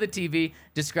right over the TV,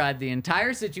 described the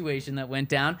entire situation that went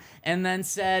down, and then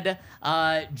said,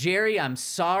 Jerry, I'm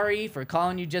sorry for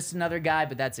calling you just another guy,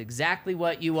 but that's exactly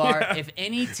what you are. If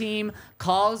any team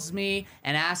calls me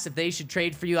and asks if they should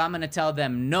trade for you, I'm going to tell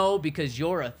them no, because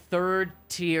you're a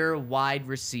third-tier wide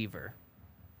receiver.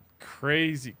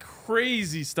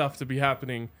 Crazy stuff to be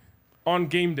happening on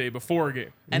game day before a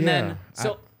game. And then,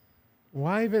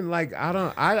 why even I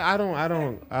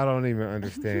don't even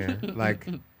understand. Like,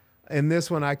 in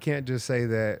this one, I can't just say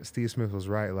that Steve Smith was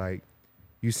right. Like,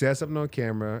 you said something on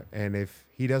camera, and if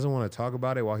he doesn't want to talk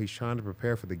about it while he's trying to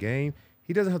prepare for the game,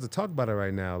 he doesn't have to talk about it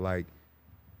right now. Like,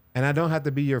 and I don't have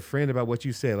to be your friend about what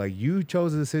you said. Like, you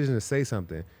chose a decision to say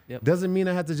something. Yep. Doesn't mean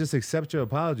I have to just accept your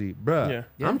apology. Bruh,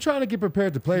 Yeah. I'm trying to get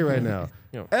prepared to play right now.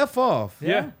 F off.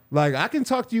 Yeah. Like, I can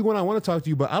talk to you when I want to talk to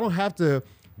you, but I don't have to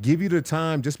give you the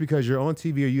time just because you're on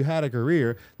TV or you had a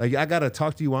career. Like, I got to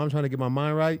talk to you while I'm trying to get my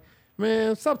mind right.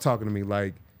 Man, stop talking to me.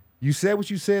 Like, you said what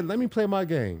you said. Let me play my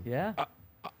game. Yeah.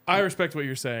 I respect what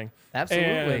you're saying.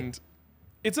 Absolutely. And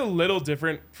it's a little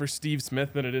different for Steve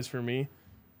Smith than it is for me.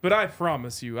 But I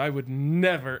promise you, I would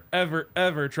never, ever,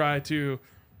 ever try to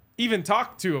even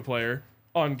talk to a player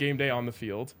on game day on the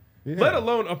field, let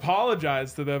alone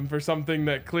apologize to them for something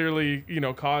that clearly,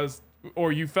 caused,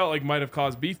 or you felt like might have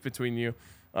caused beef between you.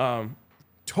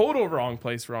 Total wrong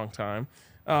place, wrong time.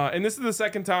 And this is the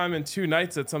second time in 2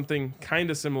 nights that something kind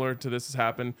of similar to this has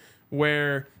happened,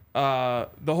 where the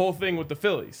whole thing with the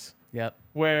Phillies,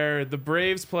 where the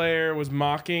Braves player was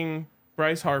mocking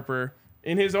Bryce Harper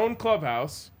in his own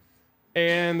clubhouse,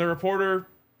 and the reporter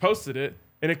posted it,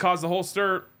 and it caused the whole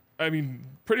stir. I mean,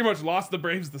 pretty much lost the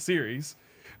Braves the series.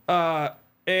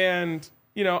 And,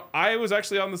 I was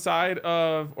actually on the side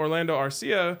of Orlando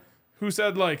Arcia, who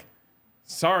said, like,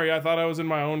 sorry, I thought I was in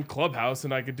my own clubhouse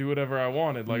and I could do whatever I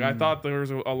wanted. Like, I thought there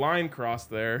was a line crossed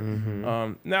there.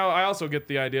 Now, I also get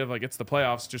the idea of, like, it's the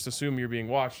playoffs. Just assume you're being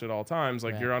watched at all times.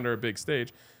 Like, you're under a big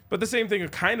stage. But the same thing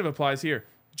kind of applies here.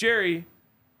 Jerry,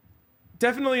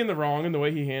 definitely in the wrong in the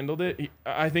way he handled it.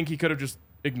 I think he could have just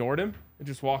ignored him and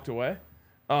just walked away.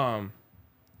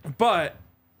 But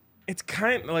it's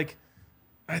kind of like,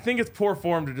 I think it's poor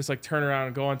form to just like turn around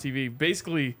and go on TV,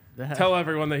 basically tell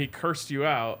everyone that he cursed you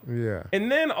out. Yeah.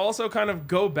 And then also kind of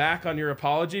go back on your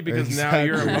apology because now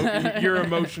you're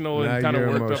emotional and kind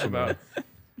of worked up about it.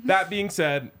 That being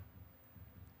said,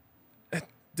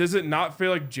 does it not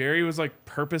feel like Jerry was like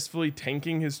purposefully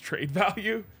tanking his trade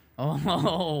value?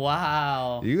 Oh,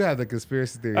 wow. You have the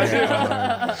conspiracy theory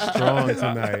strong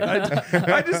tonight.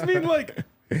 I just mean, like,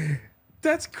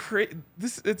 that's crazy.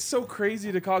 It's so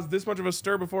crazy to cause this much of a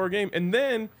stir before a game. And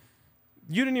then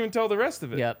you didn't even tell the rest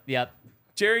of it. Yep.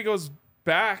 Jerry goes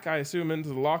back, I assume, into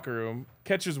the locker room,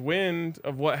 catches wind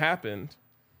of what happened,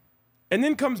 and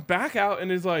then comes back out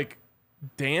and is, like,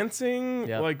 dancing,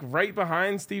 like, right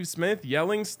behind Steve Smith,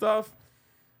 yelling stuff.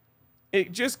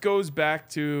 It just goes back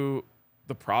to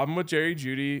the problem with Jerry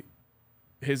Jeudy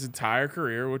his entire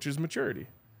career, which is maturity.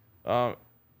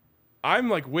 I'm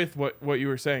like with what you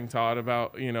were saying, Todd,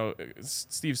 about,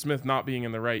 Steve Smith not being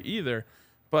in the right either.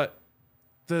 But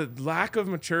the lack of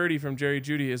maturity from Jerry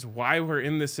Jeudy is why we're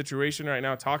in this situation right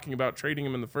now talking about trading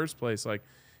him in the first place. Like,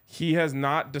 he has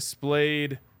not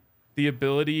displayed the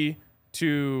ability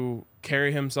to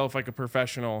carry himself like a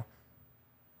professional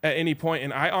at any point.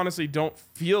 And I honestly don't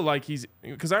feel like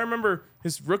because I remember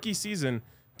his rookie season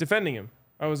defending him.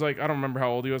 I was like, I don't remember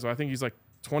how old he was, but I think he's like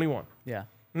 21. Yeah.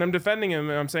 And I'm defending him,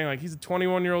 and I'm saying, like, he's a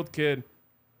 21-year-old kid.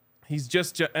 He's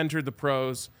just entered the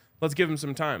pros. Let's give him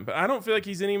some time. But I don't feel like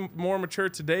he's any more mature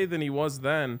today than he was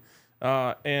then.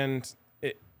 And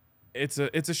it's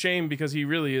a shame because he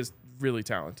really is really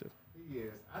talented. He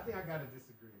is. I think I got to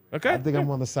disagree. Okay. I think I'm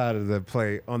on the side of the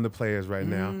players right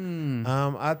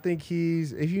now. I think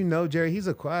if you know Jerry, he's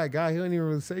a quiet guy. He don't even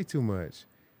really say too much.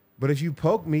 But if you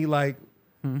poke me, like,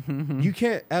 you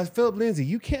can't, as Philip Lindsay,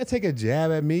 you can't take a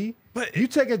jab at me. But you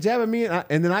take a jab at me,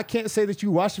 and then I can't say that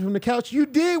you watched it from the couch. You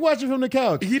did watch it from the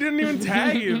couch. He didn't even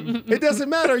tag him. It doesn't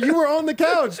matter. You were on the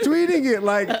couch tweeting it.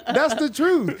 Like, that's the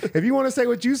truth. If you want to say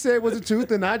what you said was the truth,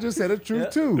 then I just said the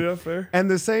truth too. Yeah, fair. And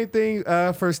the same thing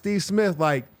for Steve Smith.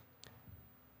 Like,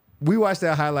 we watch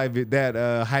that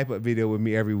hype up video with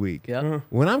me every week. Yeah.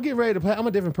 When I'm getting ready to play, I'm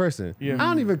a different person. Yeah. I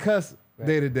don't even cuss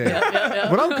day to day.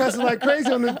 But I'm cussing like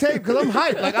crazy on the tape because I'm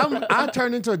hyped. Like I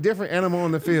turn into a different animal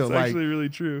on the field. It's like, actually really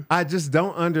true. I just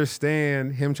don't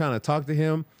understand him trying to talk to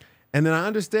him. And then I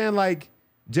understand, like,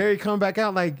 Jerry come back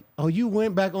out like, oh, you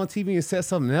went back on TV and said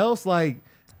something else? Like,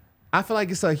 I feel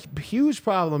like it's a huge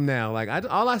problem now. Like,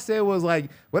 all I said was, like,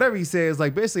 whatever he says,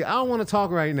 like, basically, I don't want to talk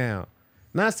right now.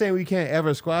 Not saying we can't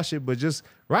ever squash it, but just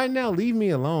right now, leave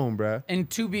me alone, bruh. And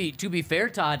to be fair,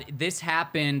 Todd, this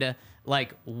happened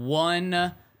like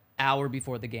 1 hour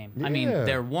before the game. I mean,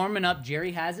 they're warming up.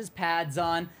 Jerry has his pads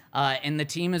on, and the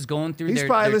team is going through He's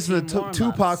probably listening to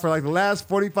Tupac for like the last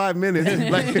 45 minutes.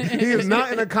 Like, he is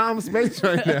not in a calm space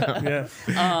right now.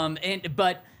 Yeah.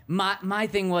 But my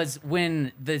thing was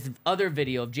when the other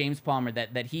video of James Palmer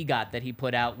that he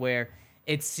put out where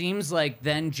it seems like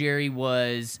then Jerry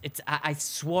I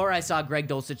swore I saw Greg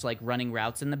Dulcich like running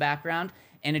routes in the background,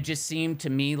 and it just seemed to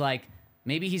me like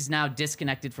maybe he's now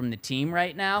disconnected from the team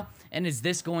right now. And is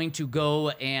this going to go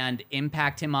and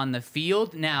impact him on the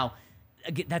field? Now,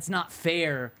 that's not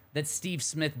fair that Steve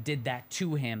Smith did that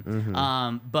to him.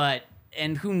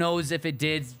 And who knows if it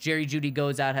did. Jerry Jeudy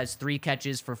goes out, has 3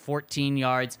 catches for 14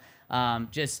 yards.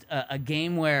 Just a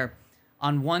game where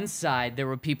on one side there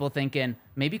were people thinking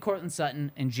maybe Cortland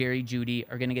Sutton and Jerry Jeudy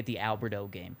are going to get the Alberto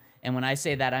game. And when I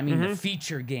say that, I mean the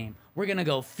feature game. We're going to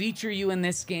go feature you in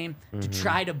this game to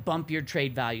try to bump your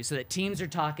trade value so that teams are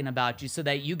talking about you, so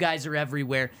that you guys are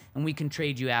everywhere and we can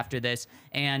trade you after this.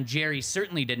 And Jerry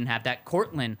certainly didn't have that.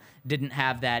 Cortland didn't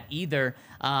have that either.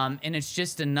 And it's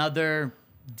just another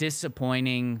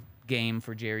disappointing game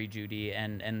for Jerry Jeudy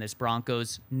and this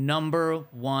Broncos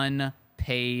 #1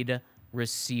 paid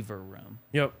receiver room.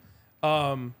 Yep.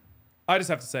 I just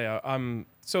have to say I'm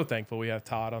so thankful we have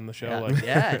Todd on the show.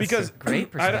 Because it's a great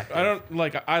perspective.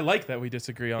 I like that we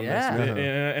disagree on this,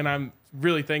 and I'm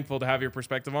really thankful to have your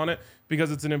perspective on it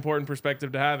because it's an important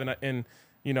perspective to have, and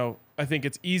you know, I think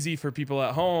it's easy for people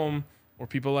at home or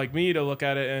people like me to look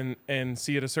at it and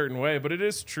see it a certain way, but it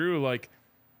is true. Like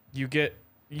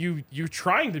you're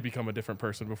trying to become a different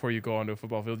person before you go onto a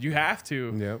football field. You have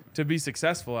to be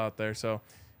successful out there. So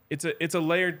it's a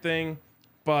layered thing,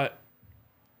 but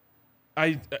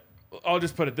I'll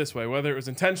just put it this way: whether it was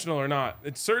intentional or not,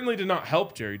 it certainly did not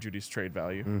help Jerry Jeudy's trade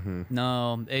value.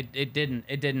 No, it didn't.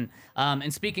 It didn't.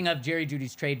 And speaking of Jerry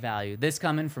Jeudy's trade value, this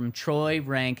coming from Troy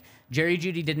Rank, Jerry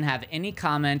Jeudy didn't have any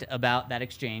comment about that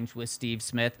exchange with Steve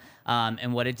Smith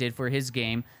and what it did for his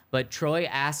game. But Troy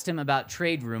asked him about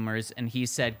trade rumors, and he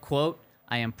said, quote,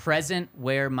 "I am present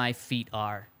where my feet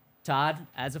are." Todd,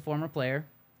 as a former player,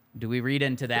 do we read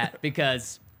into that?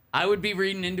 Because I would be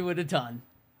reading into it a ton.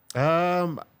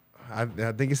 I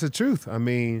think it's the truth. I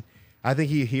mean, I think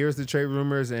he hears the trade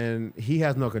rumors and he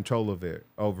has no control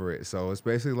over it. So it's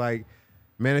basically like,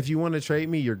 man, if you want to trade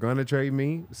me, you're gonna trade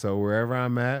me. So wherever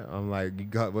I'm at, I'm like, you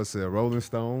got what's a Rolling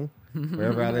Stone?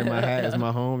 Wherever I lay my hat is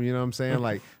my home. You know what I'm saying?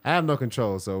 Like, I have no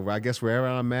control. So I guess wherever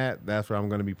I'm at, that's where I'm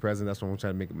gonna be present. That's what I'm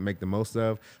trying to make the most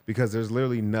of, because there's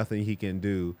literally nothing he can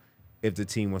do if the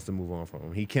team wants to move on from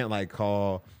him. He can't like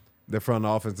call the front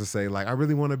office to say like, I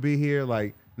really want to be here.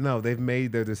 Like, no, they've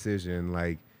made their decision.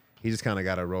 Like, he just kind of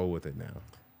got to roll with it now.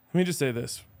 Let me just say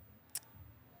this.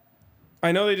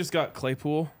 I know they just got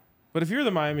Claypool, but if you're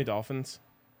the Miami Dolphins,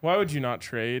 why would you not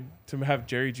trade to have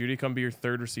Jerry Jeudy come be your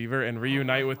third receiver and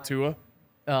reunite with Tua?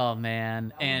 Oh,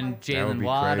 man. And Jalen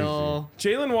Waddle.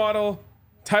 Jalen Waddle,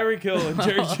 Tyreek Hill, and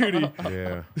Jerry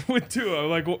Jeudy with Tua.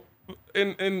 Like,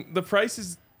 and the price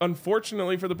is,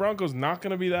 unfortunately for the Broncos, not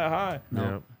going to be that high.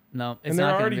 No, it's and they're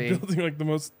not already building like the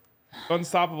most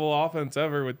unstoppable offense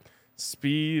ever with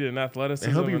speed and athleticism.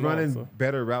 And he'll be running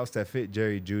better routes that fit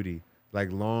Jerry Jeudy,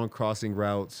 like long crossing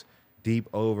routes, deep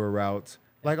over routes.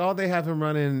 Like all they have him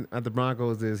running at the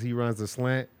Broncos is he runs a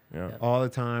slant all the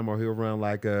time, or he'll run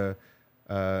like a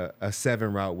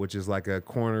 7 route, which is like a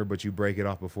corner, but you break it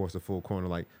off before it's a full corner.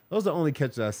 Like those are the only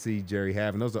catches I see Jerry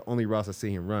have, and those are the only routes I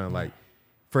see him run. Like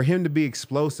for him to be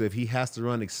explosive, he has to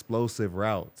run explosive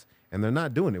routes. And they're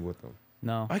not doing it with him.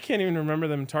 No. I can't even remember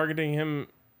them targeting him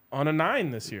on a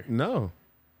 9 this year. No.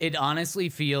 It honestly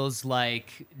feels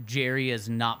like Jerry is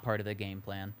not part of the game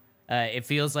plan. It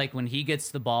feels like when he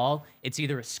gets the ball, it's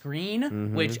either a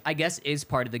screen, which I guess is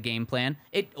part of the game plan,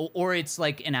 or it's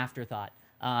like an afterthought.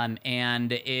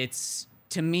 And it's,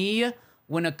 to me,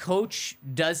 when a coach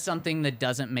does something that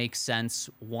doesn't make sense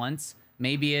once,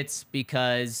 maybe it's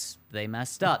because they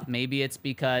messed up. Maybe it's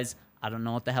because I don't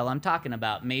know what the hell I'm talking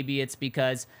about. Maybe it's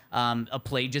because a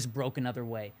play just broke another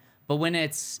way. But when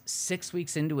it's 6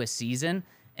 weeks into a season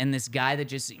and this guy that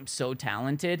just seems so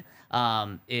talented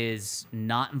is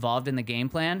not involved in the game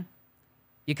plan,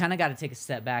 you kind of got to take a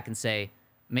step back and say,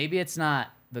 maybe it's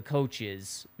not the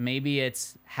coaches. Maybe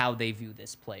it's how they view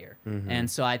this player. And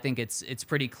so I think it's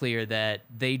pretty clear that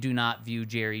they do not view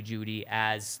Jerry Jeudy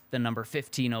as the number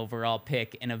 15 overall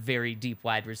pick in a very deep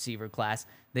wide receiver class.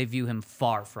 They view him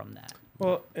far from that.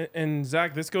 Well, and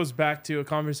Zach, this goes back to a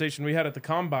conversation we had at the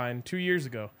Combine 2 years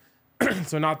ago.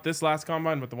 So not this last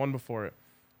Combine, but the one before it.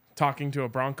 Talking to a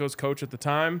Broncos coach at the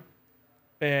time,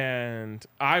 and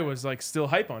I was like still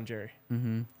hype on Jerry.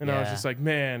 And I was just like,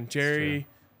 man, Jerry,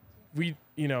 we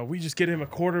just get him a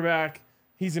quarterback.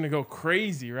 He's going to go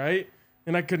crazy, right?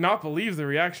 And I could not believe the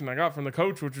reaction I got from the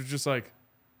coach, which was just like,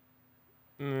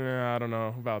 I don't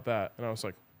know about that. And I was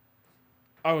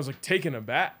like taken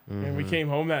aback. And we came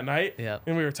home that night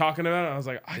and we were talking about it. I was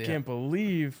like, I can't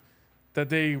believe that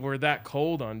they were that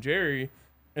cold on Jerry.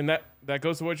 And that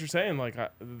goes to what you're saying. Like,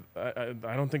 I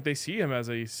don't think they see him as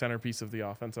a centerpiece of the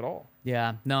offense at all.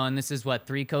 Yeah, no, and this is what,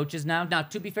 3 coaches now? Now,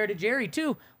 to be fair to Jerry,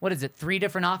 too, what is it, 3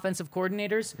 different offensive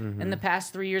coordinators in the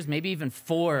past 3 years, maybe even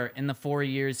 4 in the 4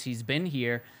 years he's been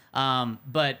here.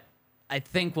 But I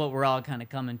think what we're all kind of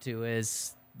coming to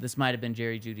is this might have been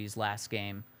Jerry Jeudy's last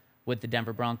game with the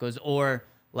Denver Broncos, or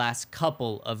last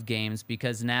couple of games,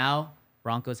 because now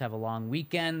Broncos have a long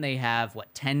weekend. They have,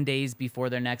 10 days before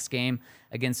their next game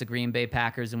against the Green Bay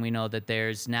Packers, and we know that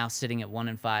there's now sitting at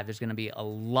 1-5. There's going to be a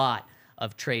lot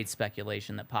of trade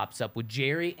speculation that pops up with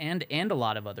Jerry and a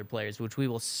lot of other players, which we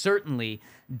will certainly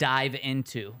dive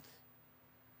into.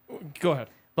 Go ahead.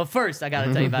 But first, I got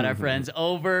to tell you about our friends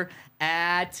over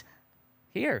at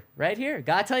right here.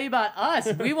 Gotta tell you about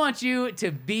us. We want you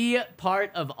to be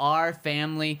part of our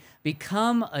family.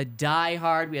 Become a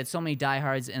diehard. We had so many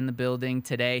diehards in the building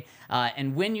today.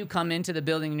 And when you come into the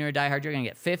building and you're a diehard, you're going to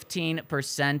get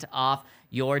 15% off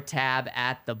your tab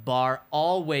at the bar.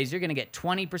 Always. You're going to get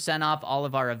 20% off all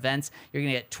of our events. You're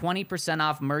going to get 20%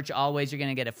 off merch always. You're going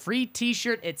to get a free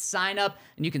t-shirt at sign up.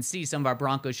 And you can see some of our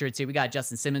Broncos shirts here. We got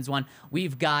Justin Simmons one.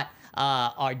 We've got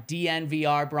our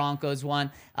DNVR Broncos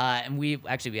one. And we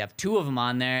have 2 of them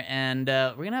on there. And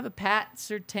we're going to have a Pat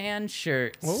Surtain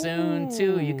shirt soon,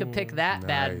 too. You could pick that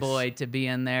bad boy to be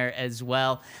in there as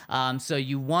well. So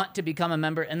you want to become a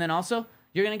member. And then also,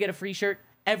 you're going to get a free shirt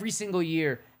every single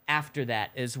year after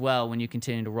that as well when you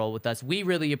continue to roll with us. We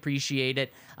really appreciate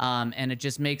it, and it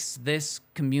just makes this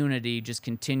community just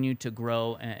continue to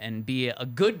grow and be a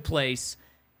good place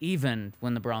even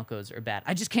when the Broncos are bad.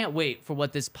 I just can't wait for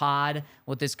what this pod,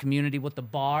 what this community, what the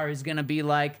bar is going to be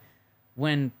like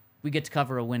when we get to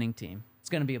cover a winning team. It's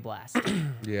going to be a blast.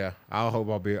 Yeah, I hope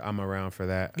I'm around for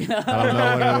that. I don't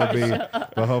know what it'll be,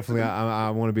 but hopefully I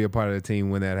want to be a part of the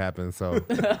team when that happens, so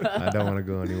I don't want to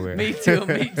go anywhere. Me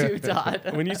too,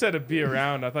 Todd. When you said to be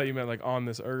around, I thought you meant like on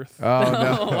this earth. Oh,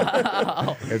 no. Oh,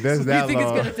 wow. If that's that you think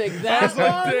long, it's going to take that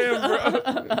long?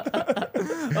 Damn,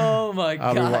 bro. Oh, my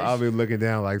gosh. I'll be looking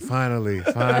down like, finally.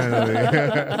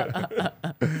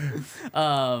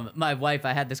 My wife,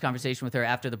 I had this conversation with her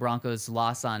after the Broncos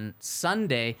loss on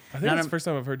Sunday. I think that's the first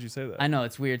time I've heard you say that. I know,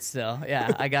 it's weird still.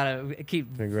 Yeah, I gotta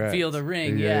feel the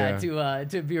ring. Yeah.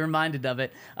 To be reminded of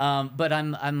it. But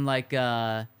I'm like,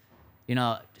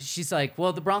 she's like,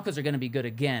 well, the Broncos are gonna be good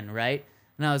again, right?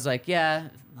 And I was like, yeah,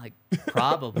 like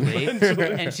probably.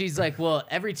 And she's like, well,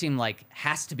 every team like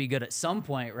has to be good at some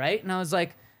point, right? And I was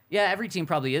like, yeah, every team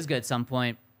probably is good at some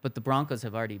point. But the Broncos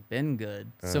have already been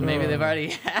good, so maybe they've already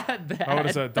had that. I would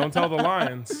have said, don't tell the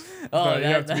Lions. You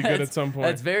have to be good at some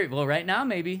point. That's well, right now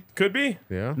maybe. Could be.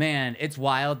 Yeah. Man, it's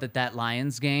wild that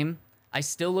Lions game. I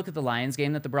still look at the Lions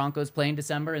game that the Broncos play in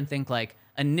December and think like,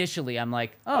 initially I'm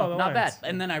like, oh, not Lions. bad.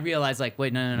 And then I realize like,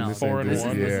 wait, no. 4-1. This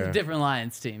is a different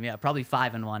Lions team. Yeah, probably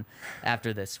 5-1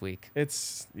 after this week.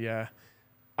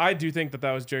 I do think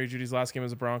that was Jerry Jeudy's last game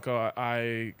as a Bronco.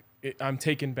 I'm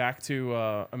taken back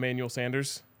to Emmanuel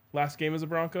Sanders' last game as a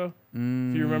Bronco. If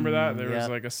you remember that, there was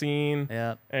like a scene,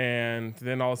 and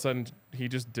then all of a sudden he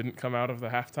just didn't come out of the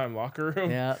halftime locker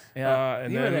room.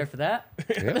 And you were there for that.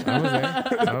 Yeah,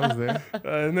 I was there.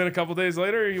 And then a couple days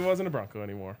later, he wasn't a Bronco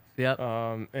anymore.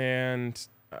 And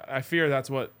I fear that's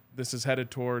what this is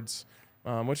headed towards,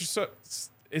 which is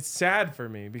it's sad for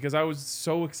me because I was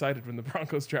so excited when the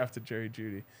Broncos drafted Jerry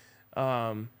Jeudy.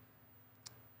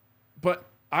 But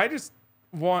I just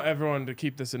want everyone to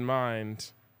keep this in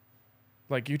mind.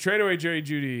 Like, you trade away Jerry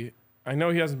Jeudy, I know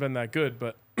he hasn't been that good,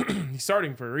 but he's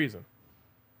starting for a reason.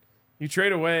 You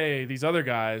trade away these other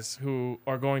guys who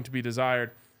are going to be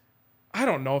desired. I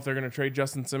don't know if they're going to trade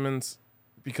Justin Simmons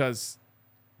because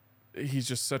he's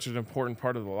just such an important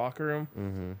part of the locker room.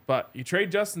 Mm-hmm. But you trade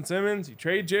Justin Simmons, you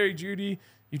trade Jerry Jeudy,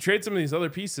 you trade some of these other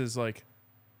pieces, like,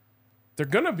 they're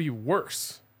going to be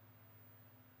worse.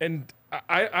 And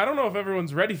I don't know if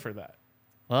everyone's ready for that.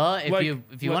 Well,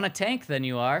 if you want to tank, then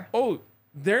you are. Oh,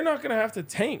 they're not going to have to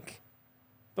tank.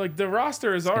 Like, the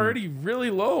roster is already really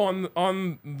low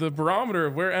on the barometer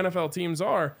of where NFL teams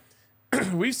are.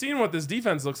 We've seen what this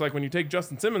defense looks like when you take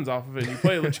Justin Simmons off of it and you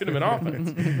play a legitimate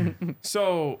offense.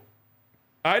 So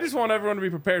I just want everyone to be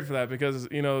prepared for that because,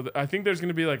 I think there's going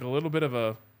to be like a little bit of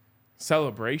a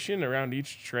celebration around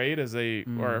each trade as they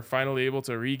are finally able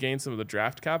to regain some of the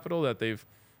draft capital that they've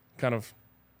kind of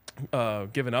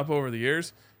given up over the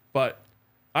years. But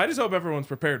I just hope everyone's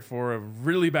prepared for a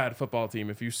really bad football team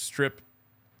if you strip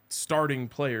starting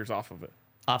players off of it.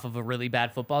 Off of a really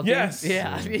bad football team? Yes.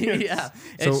 Yeah. Yes. Yeah.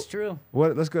 So It's true.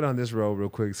 Let's go down this road real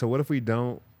quick. So what if we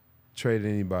don't trade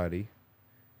anybody,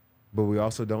 but we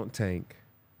also don't tank?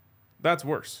 That's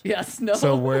worse. Yes. No.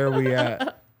 So where are we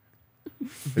at?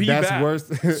 Be That's bad. worse.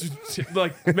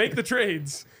 Like, make the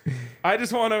trades. I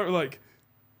just want to, like,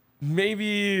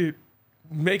 maybe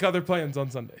make other plans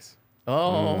on Sundays.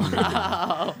 Oh,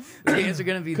 wow. The games are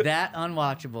going to be that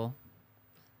unwatchable.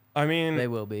 I mean, They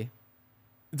will be.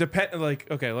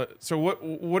 So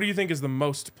what do you think is the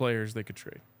most players they could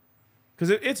trade? Because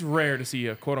it's rare to see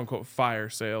a quote unquote fire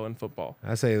sale in football.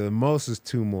 I say the most is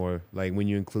 2 more. Like when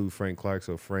you include Frank Clark,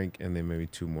 so Frank and then maybe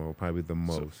 2 more will probably be the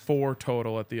most. So 4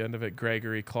 total at the end of it.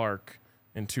 Gregory, Clark,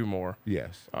 and 2 more.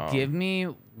 Yes. Give me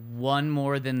one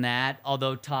more than that.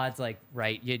 Although Todd's like,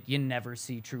 right, you never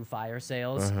see true fire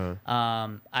sales.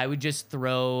 I would just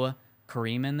throw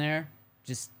Kareem in there.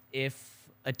 Just if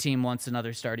a team wants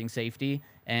another starting safety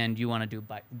and you want to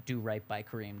do right by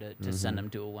Kareem to send him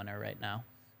to a winner right now.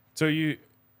 So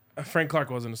Frank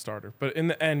Clark wasn't a starter, but in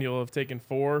the end, you'll have taken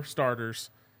 4 starters.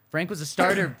 Frank was a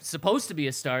starter, supposed to be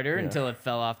a starter until it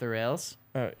fell off the rails.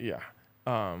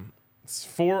 It's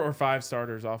 4 or 5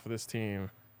 starters off of this team.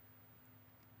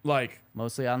 Like,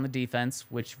 Mostly on the defense,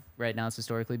 which right now is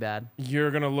historically bad.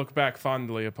 you're going to look back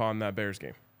fondly upon that Bears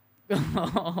game.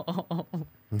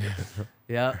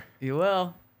 Yeah, you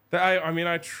will.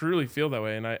 I truly feel that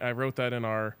way, and I wrote that in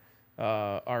our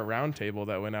round table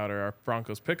that went out, or our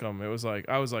Broncos pick'em. It was like,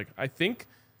 I think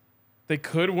they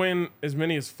could win as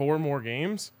many as 4 more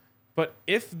games, but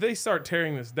if they start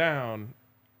tearing this down,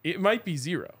 it might be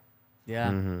 0.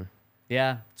 Yeah.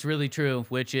 Yeah, it's really true,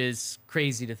 which is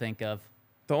crazy to think of.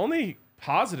 The only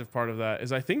positive part of that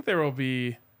is I think there will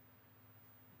be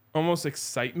almost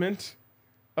excitement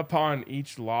upon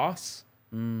each loss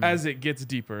as it gets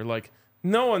deeper. Like,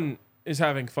 no one is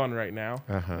having fun right now.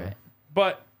 Right.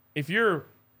 But if you're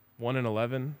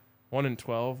 1-11,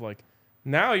 1-12, like,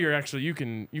 now you're actually you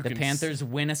can The Panthers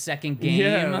win a second game.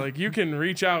 Yeah, like you can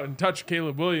reach out and touch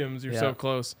Caleb Williams. You're so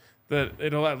close that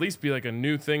it'll at least be like a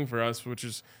new thing for us, which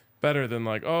is better than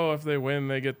like, oh, if they win,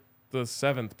 they get the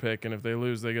 7th pick, and if they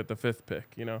lose, they get the 5th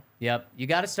pick. Yep. You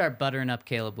got to start buttering up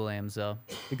Caleb Williams though,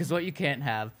 because what you can't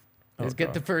have is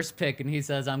get the first pick and he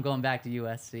says, "I'm going back to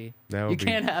USC." You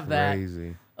can't have that.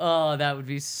 Crazy. Oh, that would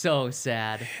be so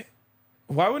sad.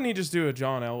 Why wouldn't he just do a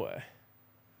John Elway?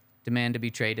 Demand to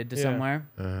be traded to somewhere.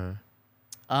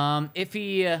 If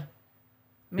he, I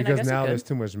Because guess now he could. there's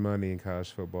too much money in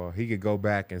college football. He could go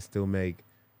back and still make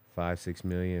 $5-6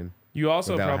 million. You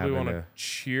also without probably having want to to-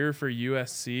 cheer for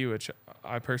USC, which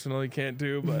I personally can't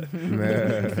do, but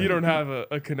if you don't have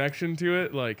a connection to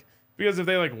it, like, because if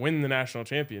they like win the national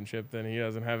championship, then he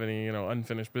doesn't have any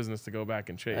Unfinished business to go back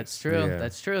and chase. That's true. Yeah.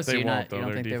 That's true. So They you won't, don't though.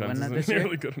 Their think they're defense winning that isn't this year?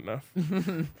 nearly good enough.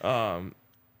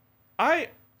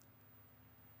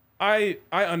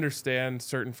 I understand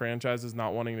certain franchises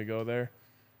not wanting to go there.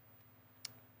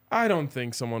 I don't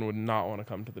think someone would not want to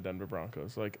come to the Denver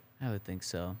Broncos. Like, I would think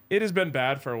so. it has been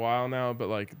bad for a while now, but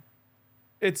like,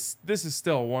 this is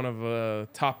still one of the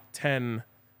top 10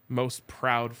 most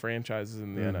proud franchises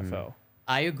in the NFL.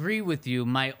 I agree with you.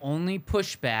 My only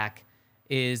pushback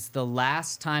is the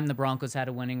last time the Broncos had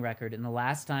a winning record and the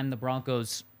last time the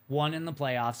Broncos won in the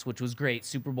playoffs, which was great,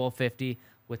 Super Bowl 50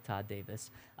 with Todd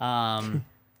Davis.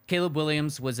 Caleb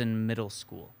Williams was in middle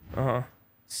school.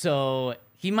 So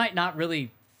he might not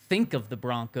really think of the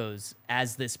Broncos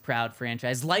as this proud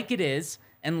franchise like it is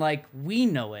and like we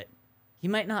know it. He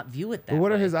might not view it that But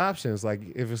what way. are his options? Like,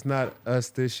 if it's not us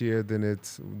this year, then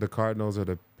it's the Cardinals or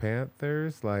the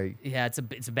Panthers. Like, Yeah, it's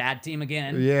a bad team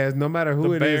again. yeah, no matter who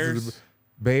The it is, Bears. the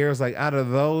Bears. Like, out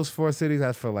of those 4 cities,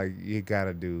 I feel like you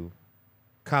gotta do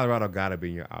Colorado. Gotta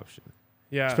be your option,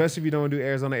 Yeah. especially if you don't do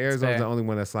Arizona. Arizona's fair. the only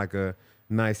one that's like a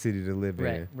nice city to live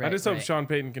in. Right. I just hope right. Sean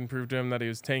Payton can prove to him that he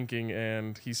was tanking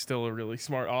and he's still a really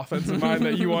smart offensive mind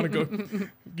that you want to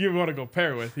go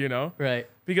pair with, Right.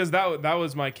 Because that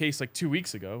was my case like 2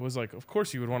 weeks ago. It was like, of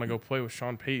course you would want to go play with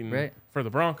Sean Payton Right. for the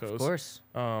Broncos. Of course.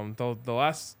 The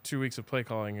last 2 weeks of play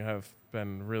calling have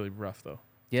been really rough though.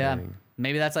 Yeah. Dang.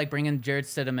 Maybe that's like bringing Jarrett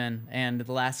Stidham and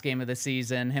the last game of the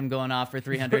season, him going off for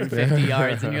 350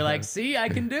 yards, and you're like, see, I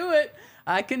can do it.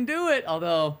 I can do it.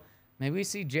 Although, maybe we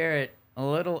see Jarrett a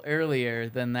little earlier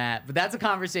than that. But that's a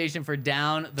conversation for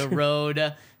down the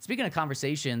road. Speaking of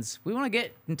conversations, we want to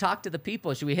get and talk to the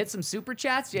people. Should we hit some super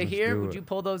chats? You hear? Would you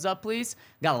pull those up, please?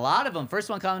 Got a lot of them. First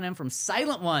one coming in from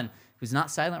Silent One, who's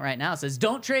not silent right now, says,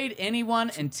 don't trade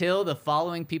anyone until the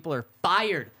following people are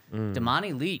fired.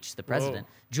 Damani Leach, the president.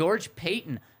 Whoa. George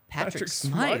Payton. Patrick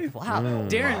Smythe. Wow.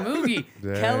 Darren Moogie.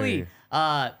 Kelly.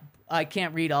 I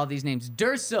can't read all these names.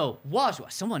 Durso. Walsh.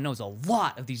 Someone knows a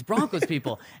lot of these Broncos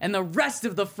people. And the rest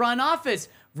of the front office.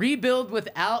 Rebuild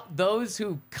without those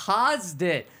who caused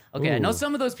it. Okay, I know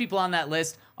some of those people on that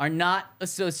list are not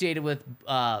associated with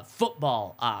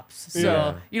football ops,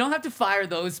 so you don't have to fire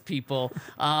those people.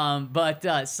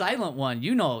 But Silent One,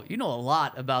 you know a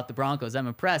lot about the Broncos. I'm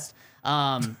impressed.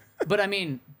 But I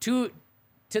mean, to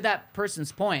that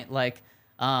person's point, like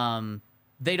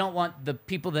they don't want the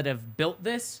people that have built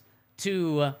this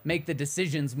to make the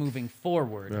decisions moving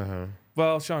forward.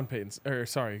 Well, George Payton's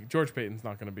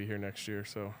not going to be here next year,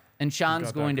 so. And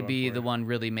Sean's going to be the one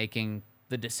really making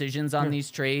the decisions on these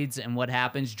trades and what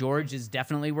happens. George is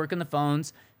definitely working the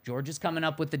phones. George is coming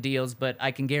up with the deals, but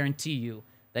I can guarantee you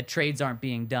that trades aren't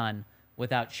being done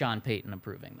without Sean Payton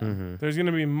approving them. There's going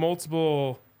to be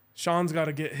multiple. Sean's got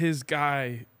to get his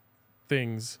guy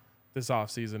things this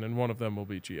offseason, and one of them will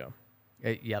be GM.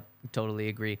 Yep, totally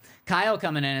agree. Kyle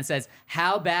coming in and says,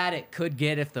 how bad it could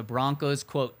get if the Broncos,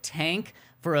 quote, tank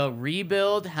for a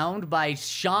rebuild helmed by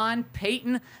Sean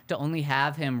Payton to only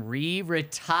have him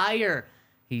retire.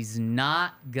 He's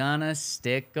not gonna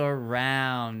stick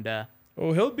around.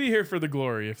 Oh, he'll be here for the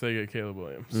glory if they get Caleb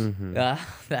Williams.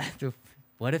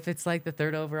 What if it's like the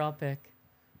 3rd overall pick?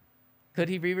 Could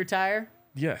he re-retire?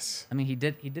 Yes. I mean, he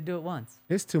did do it once.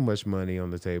 It's too much money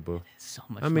on the table. So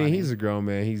much I mean, money. he's a grown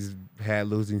man. He's had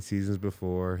losing seasons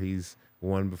before. He's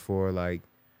won before. Like,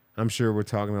 I'm sure we're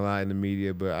talking a lot in the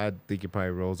media, but I think it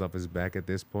probably rolls off his back at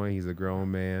this point. He's a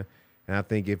grown man. And I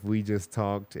think if we just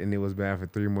talked and it was bad for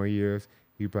 3 more years,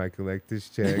 he'd probably collect his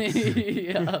checks,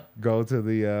 go to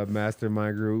the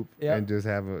mastermind group, and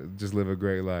just live a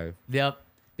great life. Yep.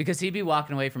 Because he'd be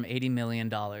walking away from $80 million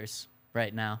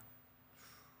right now.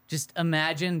 Just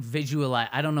imagine, visualize.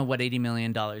 I don't know what $80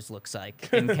 million looks like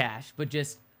in cash, but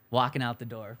just walking out the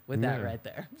door with that right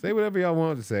there. Say whatever y'all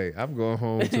want to say. I'm going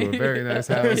home to a very nice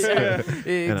house.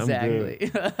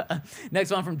 Exactly.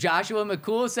 Next one from Joshua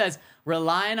McCool says,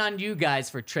 relying on you guys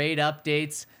for trade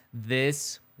updates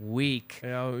this week.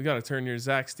 Yeah, we got to turn your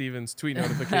Zach Stevens tweet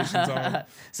notifications on.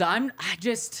 So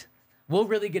we'll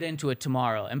really get into it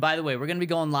tomorrow. And by the way, we're going to be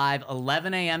going live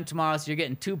 11 a.m. tomorrow, so you're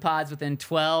getting 2 pods within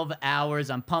 12 hours.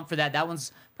 I'm pumped for that. That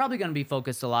one's probably going to be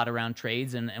focused a lot around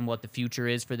trades and what the future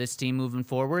is for this team moving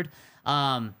forward.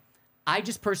 I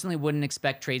just personally wouldn't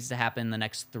expect trades to happen in the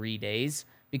next 3 days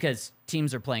because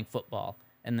teams are playing football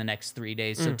in the next 3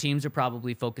 days. So teams are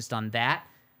probably focused on that.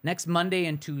 Next Monday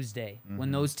and Tuesday,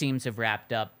 when those teams have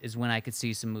wrapped up, is when I could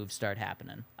see some moves start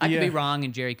happening. I could be wrong,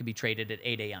 and Jerry could be traded at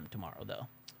 8 a.m. tomorrow, though.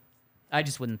 I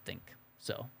just wouldn't think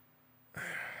so.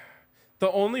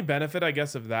 The only benefit, I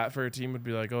guess, of that for a team would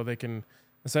be like, they can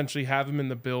essentially have him in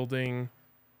the building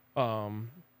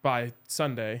by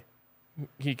Sunday.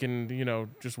 He can,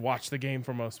 just watch the game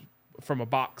from a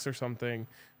box or something,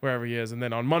 wherever he is. And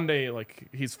then on Monday, like,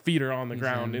 his feet are on the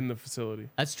ground in the facility.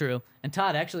 That's true. And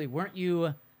Todd, actually,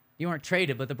 you weren't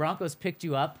traded, but the Broncos picked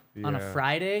you up on a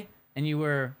Friday, and you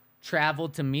were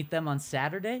traveled to meet them on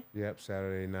Saturday? Yep,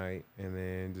 Saturday night, and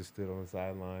then just stood on the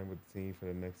sideline with the team for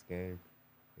the next game.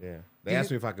 Yeah. They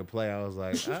asked me if I could play. I was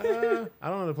like, I don't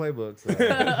know the playbook, so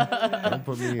don't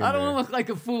put me in there. I don't want to look like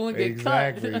a fool and get cut.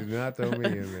 Exactly. Do not throw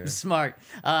me in there. Smart.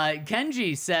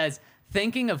 Kenji says,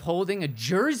 thinking of holding a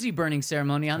jersey burning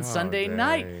ceremony on Sunday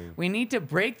night. We need to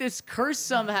break this curse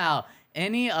somehow.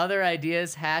 Any other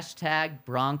ideas? #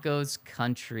 Broncos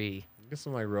country. Get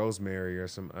some like rosemary or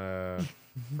some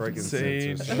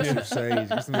frankincense. Sage.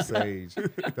 Get some sage.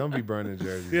 Don't be burning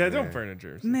jerseys. Yeah, man. don't burn a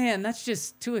jersey. Man, that's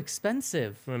just too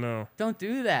expensive. I know. Don't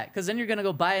do that, because then you're going to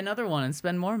go buy another one and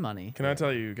spend more money. Can I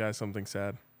tell you guys something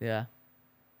sad? Yeah.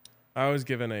 I was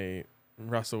given a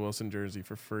Russell Wilson jersey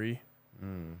for free.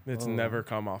 It's never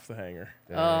come off the hanger.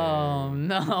 Dang. Oh,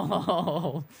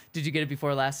 no. Did you get it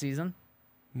before last season?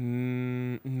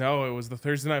 No, it was the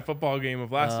Thursday night football game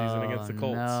of last season against the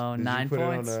Colts. No, 9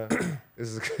 points.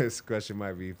 This question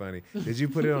might be funny. Did you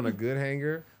put it on a good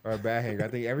hanger or a bad hanger? I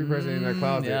think every person in their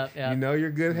closet, you know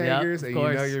your good hangers and you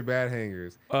know your bad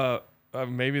hangers.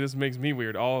 maybe this makes me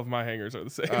weird. All of my hangers are the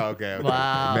same. Oh, okay.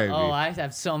 Wow. Maybe. Oh, I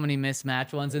have so many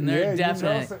mismatched ones in there. Yeah,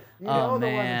 Definitely. You know oh, the one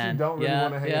that man. you don't really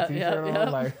want to hang a t-shirt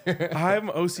on? Like, I'm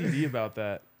OCD about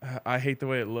that. I hate the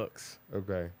way it looks.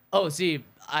 okay. Oh, see,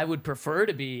 I would prefer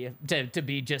to be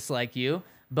just like you,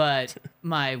 but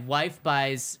my wife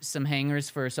buys some hangers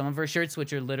for some of her shirts,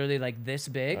 which are literally like this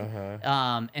big.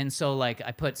 And so like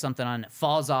I put something on, it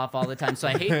falls off all the time. So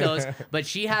I hate those. But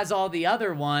she has all the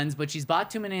other ones, but she's bought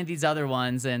too many of these other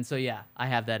ones, and so yeah, I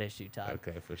have that issue, Todd.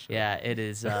 Okay, for sure. Yeah, it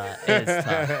is tough.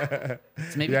 So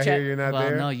maybe Yeah, I check. hear you're not well,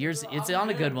 there? no, yours. It's on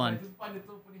a good one. I just find it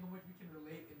so funny how much we can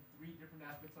relate in 3 different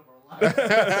aspects of our lives.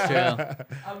 It's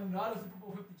true. I'm not a Super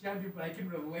Bowl 50 champion, but I can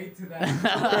relate to that.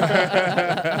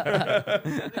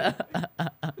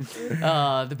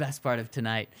 The best part of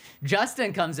tonight.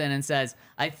 Justin comes in and says,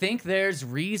 I think there's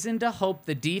reason to hope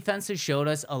the defense has showed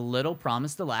us a little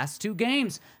promise the last 2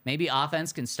 games. Maybe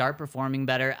offense can start performing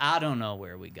better. I don't know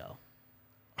where we go.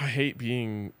 I hate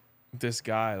being this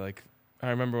guy. Like, I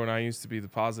remember when I used to be the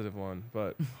positive one,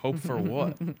 but hope for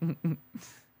what?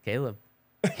 Caleb.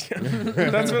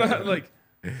 That's what I like.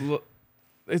 Look,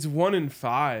 it's 1 in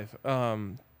 5.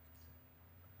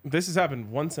 This has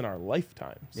happened once in our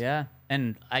lifetimes. Yeah.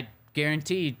 And I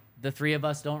guarantee the 3 of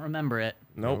us don't remember it.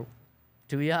 Nope.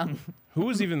 Too young. Who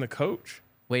was even the coach?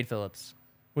 Wade Phillips,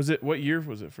 What year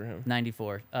was it for him?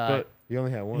 94. But You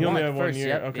only had one. he only One had 1 first, year.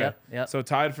 yep, Okay. yep. So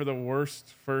tied for the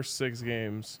worst first 6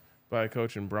 games by a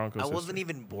coach in Broncos I wasn't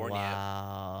history. even born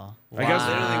Wow. I guess- yet.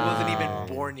 Literally wasn't Wow.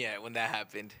 even born yet when that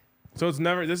happened. So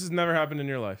this has never happened in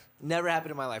your life. Never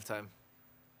happened in my lifetime.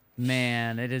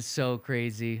 Man, it is so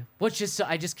crazy.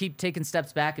 I just keep taking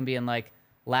steps back and being like,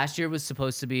 last year was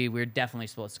supposed to be, we were definitely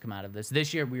supposed to come out of this.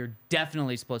 This year, we were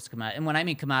definitely supposed to come out. And when I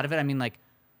mean come out of it, I mean like Just get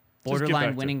back borderline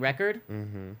to winning it. record.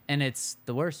 And it's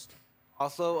the worst.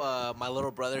 Also, my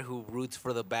little brother who roots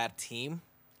for the bad team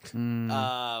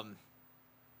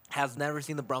has never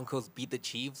seen the Broncos beat the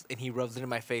Chiefs, and he rubs it in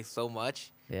my face so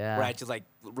much. Yeah. Where I just like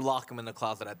lock him in the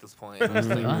closet at this point. I'm just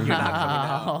like, you're not coming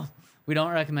out. We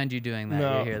don't recommend you doing that.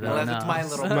 No. You're here, though. Unless it's No. my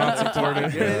little Not brother.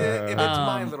 supported. If it's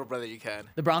my little brother, you can.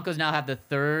 The Broncos now have the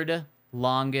 3rd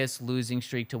longest losing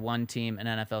streak to one team in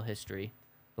NFL history.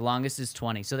 The longest is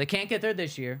 20. So they can't get there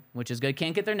this year, which is good.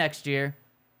 Can't get there next year.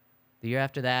 The year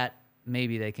after that,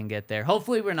 maybe they can get there.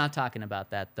 Hopefully, we're not talking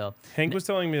about that, though. Hank was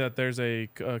telling me that there's a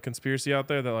conspiracy out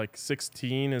there that like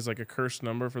 16 is like a cursed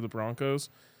number for the Broncos.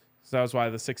 So that was why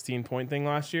the 16-point thing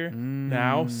last year.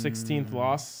 Now 16th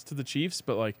loss to the Chiefs,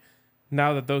 but like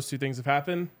now that those 2 things have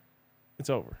happened, it's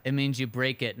over. It means you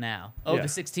break it now. Oh, Yeah. the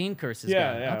 16 curse is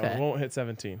Yeah, gone. yeah, Okay. it won't hit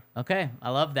 17. Okay, I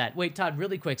love that. Wait, Todd,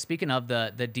 really quick, speaking of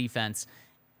the defense,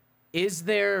 is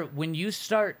there, when you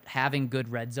start having good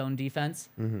red zone defense,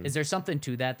 is there something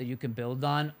to that you can build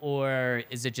on, or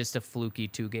is it just a fluky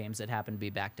 2 games that happen to be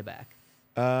back-to-back?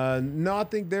 No, I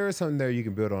think there is something there you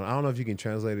can build on. I don't know if you can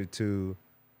translate it to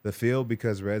the field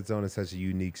because red zone is such a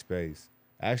unique space.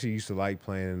 I actually used to like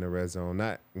playing in the red zone,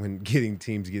 not when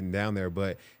teams getting down there,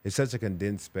 but it's such a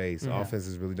condensed space.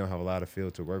 Offenses really don't have a lot of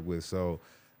field to work with, so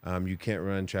you can't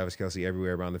run Travis Kelce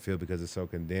everywhere around the field because it's so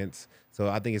condensed. So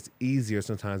I think it's easier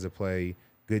sometimes to play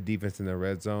good defense in the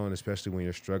red zone, especially when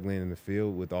you're struggling in the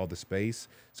field with all the space.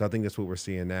 So I think that's what we're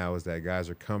seeing now is that guys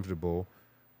are comfortable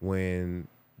when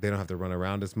they don't have to run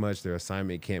around as much. Their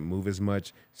assignment can't move as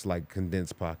much. It's like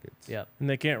condensed pockets. Yep. And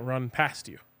they can't run past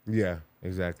you. Yeah,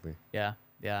 exactly. Yeah.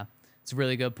 It's a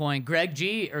really good point. Greg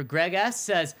S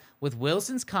says, with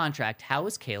Wilson's contract, how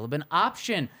is Caleb an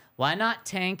option? Why not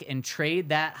tank and trade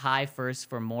that high first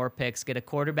for more picks? Get a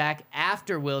quarterback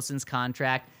after Wilson's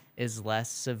contract is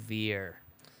less severe.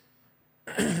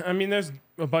 I mean, there's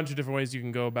a bunch of different ways you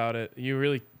can go about it.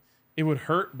 It would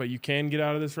hurt, but you can get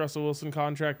out of this Russell Wilson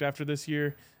contract after this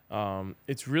year.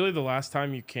 It's really the last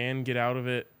time you can get out of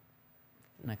it.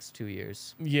 Next 2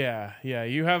 years. Yeah.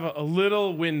 You have a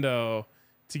little window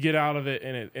to get out of it,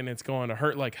 and it's going to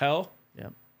hurt like hell.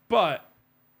 Yep. But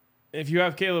if you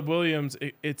have Caleb Williams,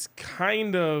 it's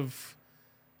kind of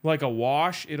like a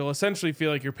wash. It'll essentially feel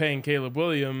like you're paying Caleb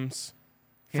Williams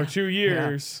for 2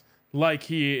 years like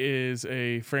he is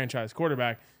a franchise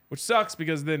quarterback, which sucks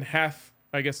because then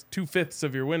 2/5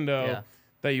 of your window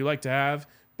that you like to have.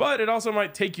 But it also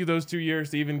might take you those 2 years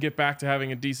to even get back to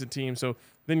having a decent team. So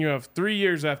then you have 3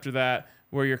 years after that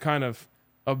where you're kind of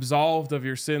absolved of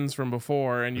your sins from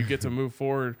before and you get to move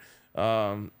forward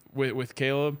with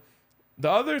Caleb. The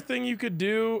other thing you could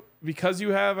do, because you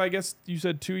have, I guess you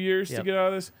said 2 years to get out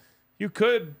of this, you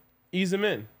could ease him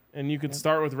in and you could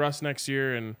start with Russ next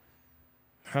year. And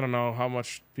I don't know how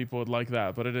much people would like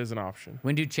that, but it is an option.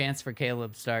 When do chants for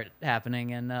Caleb start happening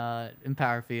in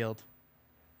Power Field?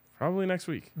 Probably next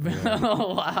week.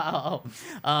 Oh, wow.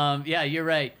 Yeah, you're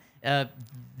right.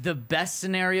 The best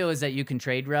scenario is that you can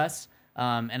trade Russ.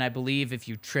 And I believe if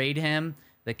you trade him,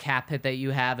 the cap hit that you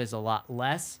have is a lot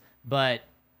less. But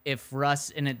if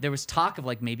Russ, and there was talk of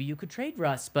like maybe you could trade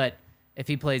Russ, but if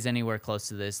he plays anywhere close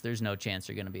to this, there's no chance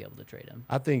you're going to be able to trade him.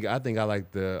 I think I like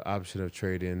the option of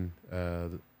trading,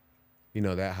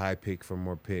 that high pick for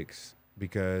more picks,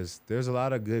 because there's a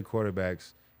lot of good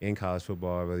quarterbacks in college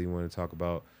football. Whether you want to talk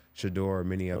about Shador or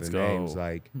many other names,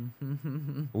 like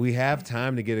we have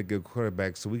time to get a good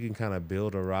quarterback, so we can kind of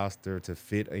build a roster to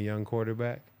fit a young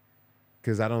quarterback.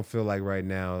 Because I don't feel like right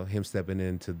now him stepping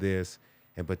into this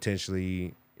and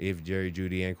potentially if Jerry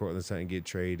Jeudy and Cortland Sutton get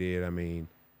traded, I mean,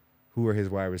 who are his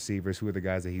wide receivers? Who are the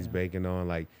guys that he's banking on?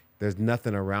 Like, there's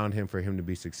nothing around him for him to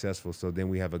be successful. So then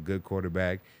we have a good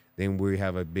quarterback. Then we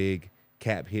have a big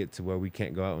cap hit to where we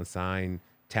can't go out and sign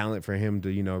talent for him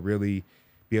to, really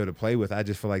be able to play with. I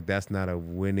just feel like that's not a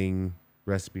winning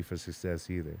recipe for success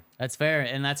either. That's fair.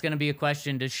 And that's going to be a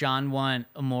question. Does Sean want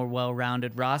a more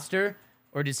well-rounded roster?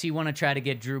 Or does he want to try to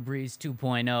get Drew Brees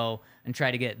 2.0 and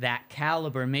try to get that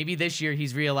caliber? Maybe this year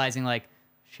he's realizing, like,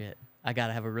 shit, I got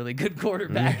to have a really good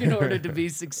quarterback in order to be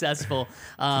successful.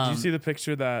 Did you see the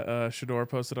picture that Shador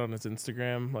posted on his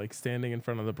Instagram, like standing in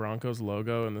front of the Broncos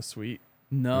logo in the suite?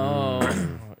 No.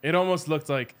 It almost looked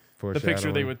like the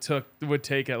picture they would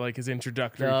take at like his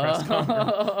introductory press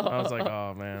conference. I was like,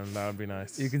 oh man, that would be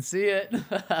nice. You can see it.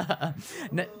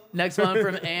 Next one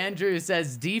from Andrew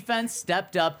says defense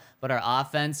stepped up, but our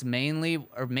offense mainly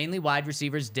wide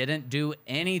receivers didn't do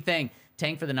anything.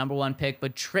 Tank for the number 1 pick,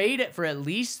 but trade it for at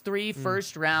least 3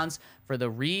 first rounds for the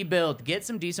rebuild. Get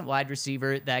some decent wide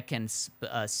receiver that can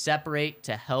separate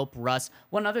to help Russ.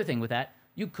 One other thing with that,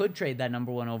 you could trade that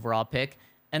number 1 overall pick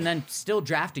and then still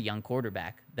draft a young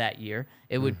quarterback that year.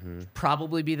 It would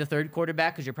probably be the 3rd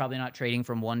quarterback because you're probably not trading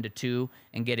from 1 to 2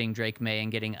 and getting Drake May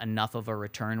and getting enough of a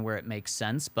return where it makes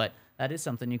sense. But that is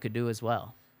something you could do as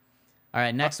well. All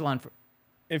right, next one.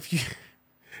 If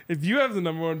you have the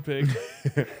number 1 pick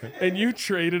and you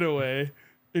trade it away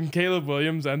and Caleb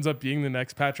Williams ends up being the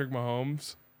next Patrick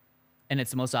Mahomes, and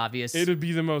it's the most obvious. It would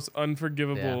be the most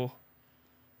unforgivable.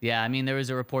 Yeah, I mean, there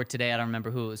was a report today, I don't remember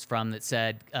who it was from, that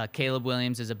said Caleb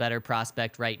Williams is a better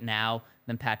prospect right now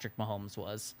than Patrick Mahomes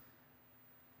was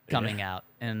coming out.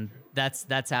 And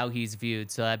that's how he's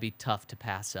viewed, so that'd be tough to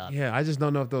pass up. Yeah, I just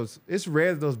don't know if it's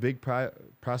rare that those big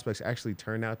prospects actually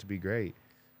turn out to be great.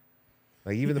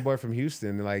 Like, even the boy from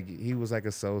Houston, like, he was like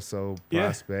a so-so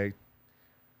prospect.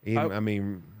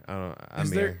 Even,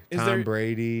 Tom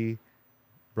Brady,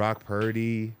 Brock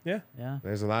Purdy. Yeah.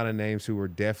 There's a lot of names who were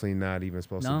definitely not even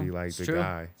supposed to be like the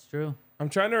guy. It's true. I'm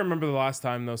trying to remember the last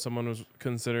time, though, someone was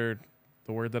considered,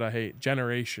 the word that I hate,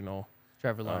 generational.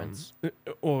 Trevor Lawrence.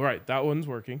 Well, right. That one's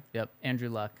working. Yep. Andrew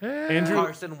Luck.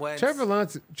 Carson Wentz. Trevor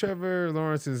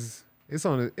Lawrence is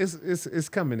it's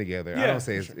coming together. Yeah, I don't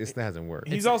say it hasn't worked.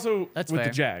 He's also with fair. the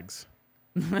Jags.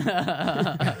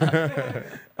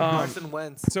 Carson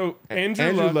Wentz. So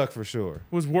Andrew Luck for sure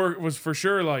was for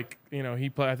sure, like,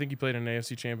 I think he played in an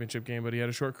AFC Championship game, but he had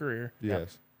a short career.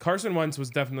 Yes. Carson Wentz was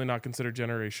definitely not considered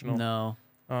generational. No.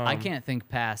 I can't think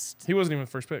past He wasn't even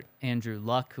first pick. Andrew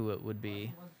Luck who it would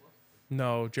be.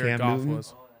 No, Jared Cam Goff Newton?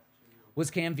 was.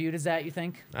 Was Cam viewed as that, you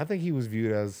think? I think he was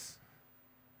viewed as,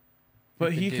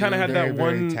 But he Dude, kind of had very, that very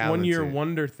 1 year talented.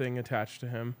 wonder thing attached to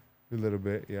him. a little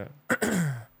bit, yeah.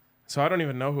 So I don't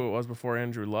even know who it was before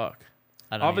Andrew Luck.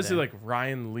 I don't Obviously, either. like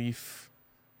Ryan Leaf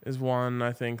is one,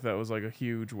 I think, that was like a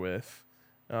huge whiff.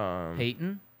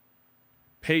 Payton?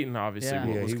 Peyton obviously Yeah.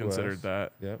 Yeah, was he considered was.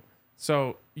 that. Yep.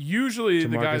 So usually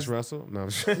the Jamarcus guys Russell? No.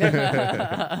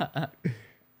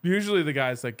 usually the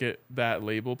guys that get that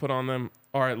label put on them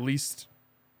are at least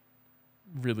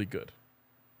really good.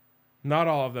 Not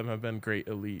all of them have been great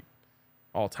elite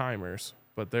all-timers,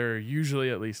 but they're usually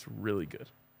at least really good.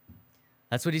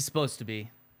 That's what he's supposed to be.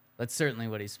 That's certainly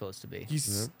what he's supposed to be.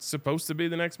 He's supposed to be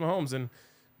the next Mahomes. And,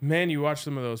 man, you watch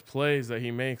some of those plays that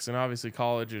he makes, and obviously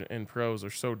college and pros are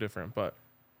so different. But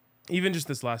even just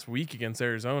this last week against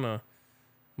Arizona,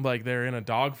 like, they're in a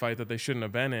dogfight that they shouldn't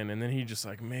have been in, and then he just,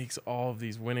 like, makes all of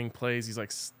these winning plays. He's,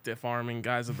 like, stiff-arming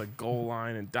guys at the goal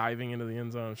line and diving into the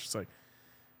end zone. It's just like,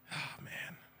 oh,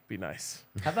 man, be nice.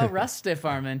 How about Russ stiff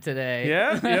arming today?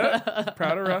 Yeah.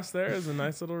 Proud of Russ there. It was a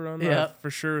nice little run. Yep. For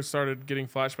sure started getting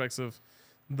flashbacks of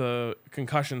the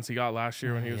concussions he got last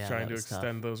year when he was Yeah, trying that to was tough.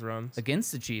 extend those runs.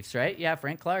 Against the Chiefs, right? Yeah,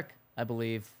 Frank Clark, I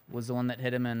believe, was the one that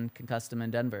hit him and concussed him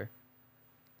in Denver.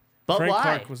 But Frank why?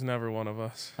 Clark was never one of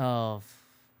us. Oh,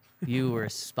 you were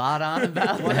spot on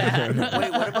about that.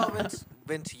 Wait, what about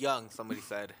Vince Young? Somebody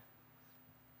said.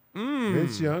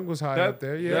 Vince Young was high up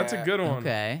there. Yeah. That's a good one.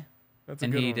 Okay. That's a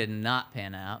And good he one. did not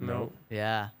pan out. Nope.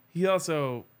 Yeah. He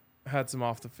also had some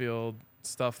off the field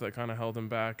stuff that kind of held him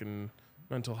back, and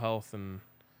mental health and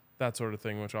that sort of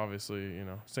thing, which obviously,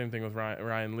 same thing with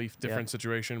Ryan Leaf, different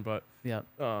situation, but Yep.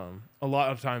 a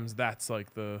lot of times that's like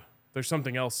there's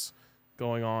something else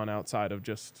going on outside of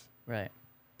just Right.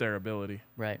 their ability.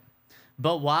 Right.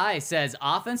 But why says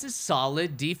offense is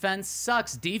solid, defense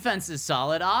sucks. Defense is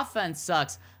solid, offense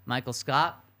sucks. Michael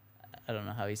Scott, I don't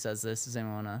know how he says this. Does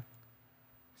anyone want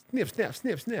Snip, snap,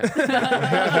 snip, snap.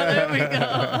 There we go.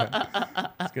 I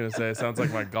was gonna say it sounds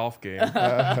like my golf game.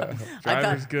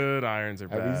 Driver's good, irons are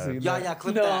Have you bad. seen Yeah, that? yeah,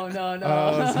 clip No, that. no, no.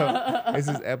 Oh, so it's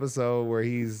this episode where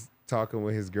he's talking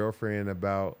with his girlfriend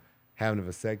about having a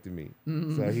vasectomy.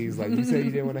 So he's like, "You said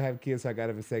you didn't want to have kids, so I got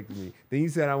a vasectomy. Then you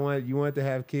said you wanted to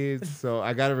have kids, so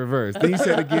I got it reversed. Then you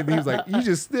said again, then he was like, you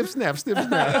just snip, snap, snip,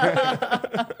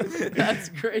 snap." That's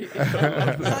great.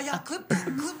 Yeah, clip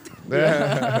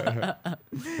that.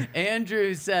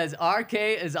 Andrew says RK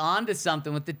is onto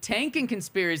something with the tanking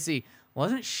conspiracy.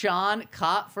 Wasn't Sean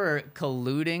caught for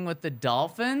colluding with the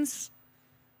Dolphins?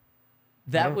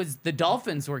 That was the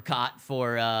Dolphins were caught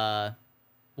for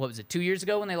what was it, 2 years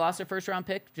ago when they lost their first round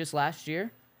pick just last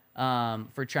year,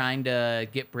 for trying to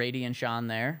get Brady and Sean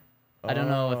there. I don't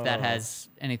know if that has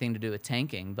anything to do with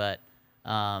tanking, but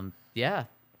yeah.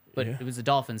 But it was the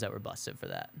Dolphins that were busted for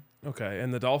that. Okay,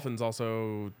 and the Dolphins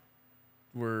also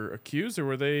were accused,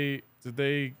 or did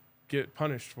they get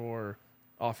punished for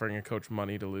offering a coach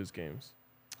money to lose games?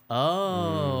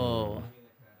 Oh.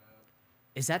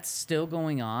 Is that still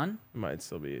going on? Might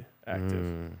still be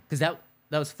active. Because that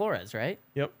was Flores, right?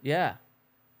 Yep. Yeah.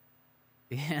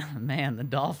 Yeah, man, the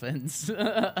Dolphins.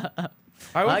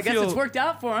 I guess it's worked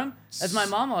out for him. As my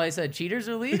mom always said, cheaters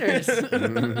are leaders.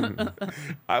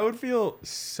 I would feel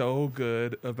so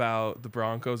good about the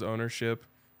Broncos ownership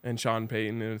and Sean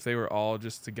Payton, and if they were all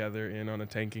just together in on a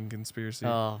tanking conspiracy.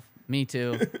 Oh, me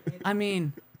too. I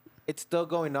mean, It's still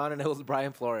going on, and it was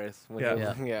Brian Flores.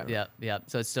 yeah.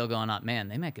 So it's still going on. Man,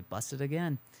 they might get busted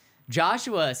again.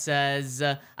 Joshua says,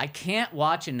 I can't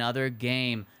watch another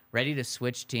game. Ready to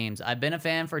switch teams. I've been a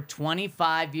fan for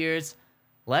 25 years.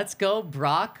 Let's go,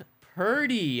 Brock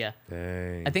Purdy.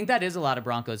 Dang. I think that is a lot of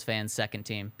Broncos fans' second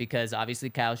team because obviously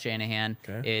Kyle Shanahan.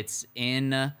 Okay. It's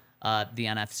in the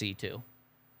NFC too.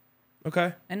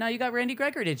 Okay. And now you got Randy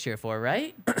Gregory to cheer for,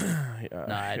 right? No,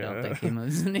 I don't think he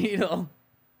moves the needle.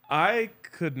 I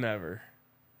could never.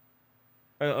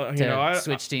 I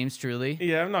Switch teams, truly.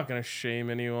 Yeah, I'm not gonna shame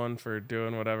anyone for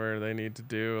doing whatever they need to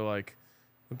do. Like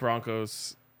the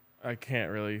Broncos, I can't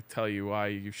really tell you why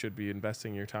you should be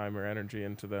investing your time or energy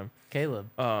into them. Caleb.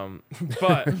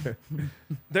 But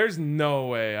there's no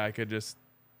way I could just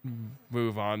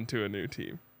move on to a new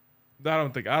team. I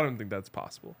don't think that's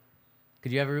possible.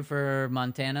 Could you ever root for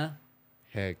Montana?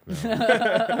 Heck no.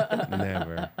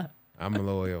 Never. I'm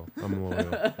loyal.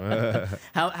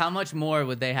 How much more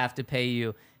would they have to pay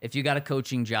you if you got a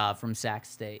coaching job from Sac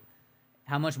State?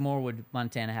 How much more would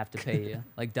Montana have to pay you?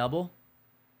 Like double?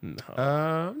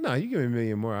 No, you give me $1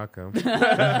 million more, I'll come.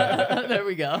 There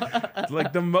we go.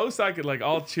 Like the most I could,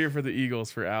 I'll cheer for the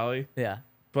Eagles for Allie, Yeah.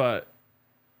 but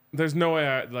there's no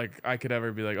way I could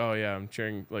ever be like, oh yeah, I'm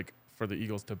cheering for the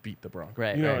Eagles to beat the Broncos.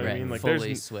 Right, You know right, what I right. mean? Like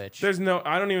Fully switch. There's no.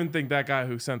 I don't even think that guy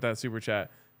who sent that super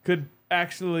chat could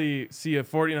actually see a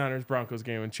 49ers Broncos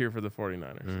game and cheer for the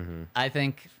 49ers. Mm-hmm. I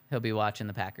think he'll be watching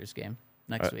the Packers game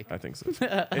next week. I think so.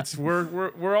 It's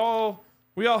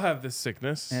we all have this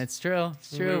sickness. It's true.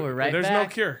 It's true. We're right There's back.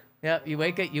 no cure. Yep. You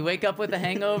wake up with a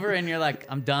hangover and you're like,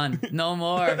 I'm done. No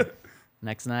more.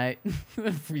 Next night,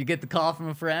 you get the call from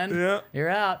a friend. Yeah. You're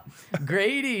out.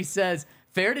 Grady says,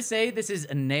 fair to say this is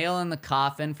a nail in the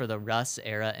coffin for the Russ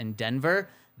era in Denver.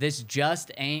 This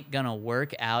just ain't gonna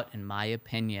work out, in my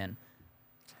opinion.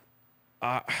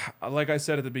 Like I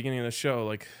said at the beginning of the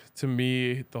show, to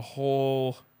me, the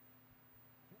whole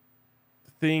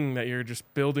thing that you're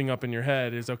just building up in your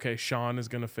head is, okay, Sean is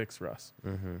going to fix Russ.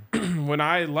 Mm-hmm. When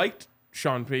I liked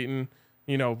Sean Payton,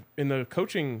 in the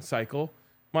coaching cycle,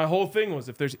 my whole thing was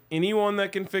if there's anyone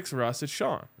that can fix Russ, it's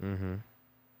Sean. Mm-hmm.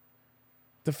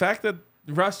 The fact that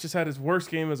Russ just had his worst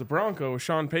game as a Bronco with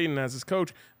Sean Payton as his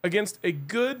coach against a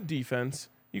good defense,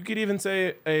 you could even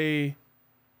say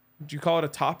would you call it a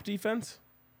top defense?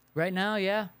 Right now,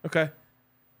 yeah. Okay.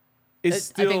 I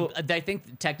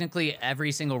think technically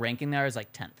every single ranking there is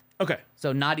like 10th. Okay.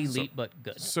 So not elite, but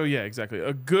good. So yeah, exactly.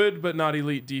 A good but not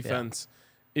elite defense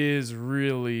is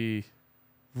really,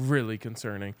 really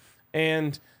concerning.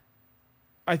 And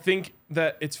I think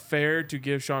that it's fair to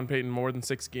give Sean Payton more than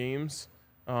 6 games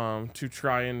to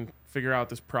try and figure out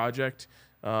this project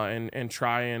and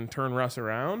try and turn Russ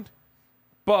around.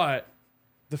 But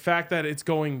the fact that it's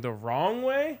going the wrong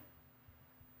way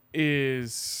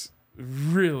is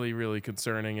really, really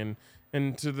concerning.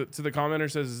 And to the commenter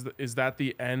says, is that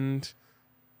the end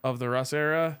of the Russ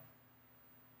era?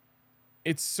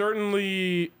 It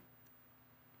certainly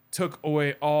took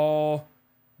away all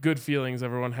good feelings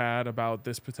everyone had about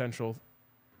this potential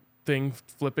thing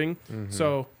flipping.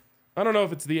 So I don't know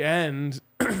if it's the end,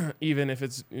 even if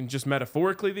it's just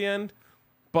metaphorically the end,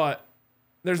 but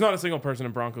there's not a single person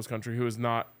in Broncos country who is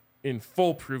not in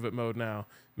full prove it mode now,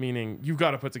 meaning you've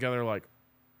got to put together like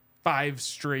 5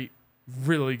 straight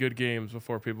really good games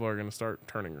before people are going to start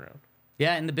turning around.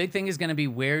 Yeah, and the big thing is going to be,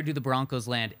 where do the Broncos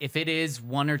land? If it is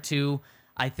 1 or 2,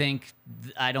 I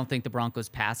don't think the Broncos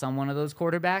pass on one of those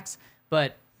quarterbacks.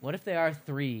 But what if they are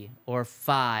 3 or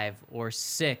 5 or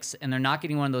 6 and they're not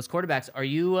getting one of those quarterbacks? Are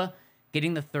you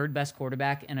getting the 3rd best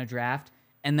quarterback in a draft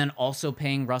and then also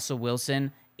paying Russell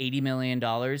Wilson $80 million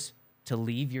to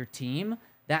leave your team?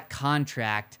 That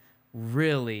contract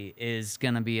really is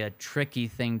going to be a tricky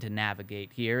thing to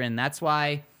navigate here. And that's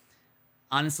why,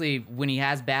 honestly, when he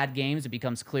has bad games, it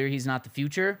becomes clear he's not the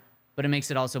future, but it makes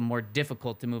it also more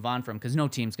difficult to move on from, because no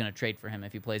team's going to trade for him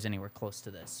if he plays anywhere close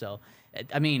to this. So,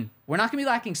 I mean, we're not going to be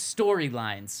lacking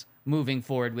storylines moving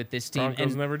forward with this team.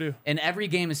 Broncos never do. And every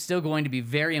game is still going to be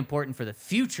very important for the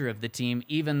future of the team,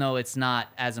 even though it's not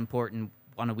as important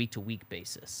on a week-to-week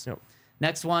basis. Yep.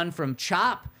 Next one from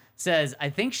Chop says, I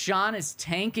think Sean is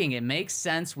tanking. It makes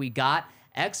sense. We got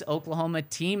ex-Oklahoma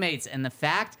teammates, and the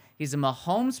fact he's a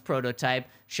Mahomes prototype,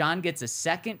 Sean gets a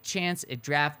second chance at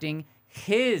drafting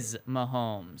his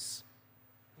Mahomes.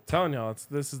 I'm telling y'all,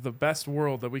 this is the best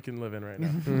world that we can live in right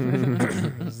now.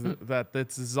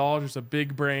 This is all just a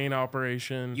big brain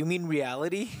operation. You mean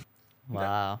reality?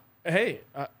 Wow. Hey,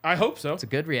 I hope so. It's a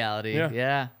good reality.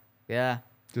 Yeah.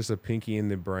 Just a pinky in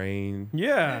the brain.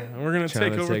 Yeah, we're going to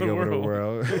take over the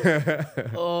world.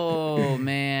 Oh,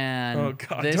 man. Oh,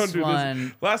 God, this don't do one,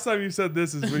 this. Last time you said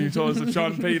this is when you told us that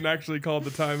Sean Payton actually called the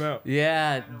timeout.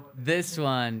 Yeah, this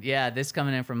one. Yeah, this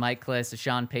coming in from Mike Kliss, a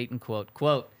Sean Payton quote.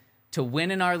 Quote, to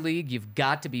win in our league, you've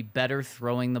got to be better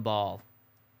throwing the ball.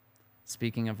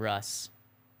 Speaking of Russ.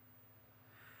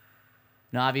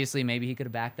 Now, obviously, maybe he could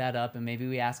have backed that up, and maybe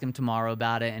we ask him tomorrow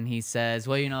about it, and he says,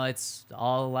 well, it's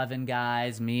all 11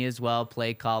 guys, me as well,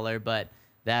 play caller, but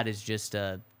that is just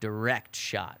a direct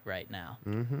shot right now.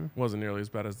 Wasn't nearly as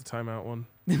bad as the timeout one.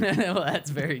 Well, that's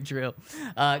very true.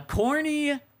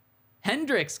 Corny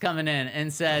Hendricks coming in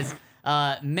and says,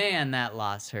 man, that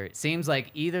loss hurt. Seems like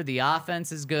either the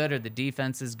offense is good or the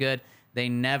defense is good. They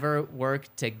never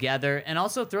work together. And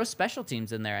also throw special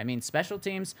teams in there. I mean, special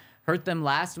teams hurt them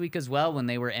last week as well when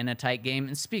they were in a tight game.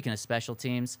 And speaking of special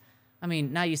teams, I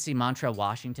mean, now you see Montrell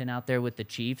Washington out there with the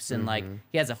Chiefs, and like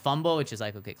he has a fumble, which is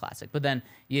like, okay, classic. But then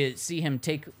you see him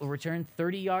take a return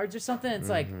 30 yards or something. It's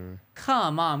like,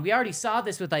 come on. We already saw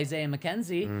this with Isaiah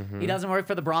McKenzie. He doesn't work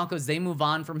for the Broncos. They move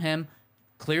on from him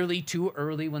clearly too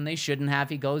early when they shouldn't have.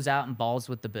 He goes out and balls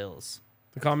with the Bills.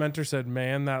 The commenter said,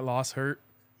 man, that loss hurt.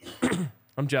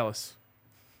 I'm jealous.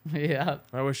 Yeah.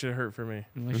 I wish it hurt for me.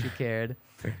 I wish you cared.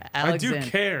 I do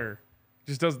care.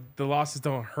 Just the losses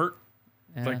don't hurt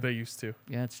like they used to.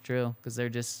 Yeah, it's true, because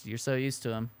you're so used to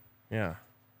them. Yeah.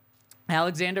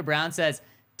 Alexander Brown says,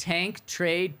 tank,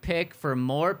 trade, pick for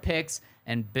more picks,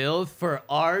 and build for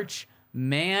Arch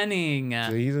Manning.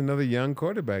 So he's another young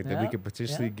quarterback that we could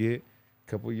potentially get a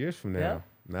couple years from now. Yeah.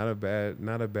 Not a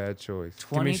bad choice.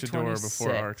 Give me Shador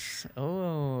before Arch.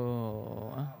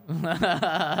 Oh.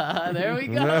 There we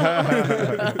go. Do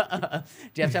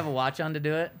you have to have a watch on to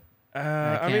do it?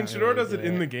 I mean, Shador does it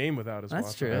in the game without his watch.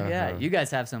 That's true. Yeah, you guys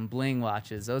have some bling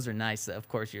watches. Those are nice. Of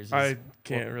course, yours is. I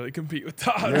can't really compete with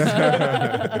Todd.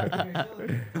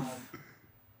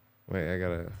 Wait, I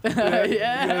gotta.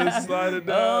 Yeah. Slide it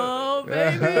down. Oh,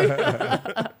 baby.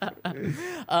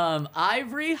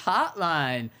 Ivory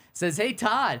Hotline says, hey,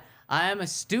 Todd, I am a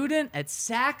student at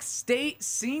Sac State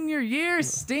senior year.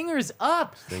 Stingers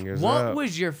up. What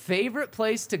was your favorite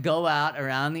place to go out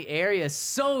around the area?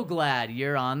 So glad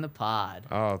you're on the pod.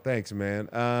 Oh, thanks, man.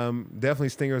 Definitely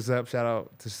Stingers up. Shout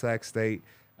out to Sac State.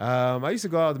 I used to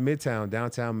go out to Midtown,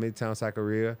 downtown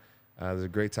Sacaria. There's a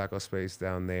great taco space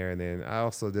down there. And then I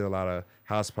also did a lot of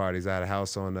house parties. I had a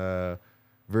house on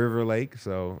River Lake.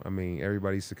 So, I mean,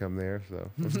 everybody used to come there.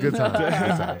 So it was a good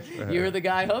time. You were the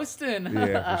guy hosting.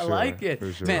 Yeah, I like it.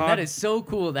 For sure. Man, that is so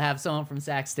cool to have someone from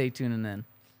Sac State tuning in.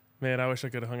 Man, I wish I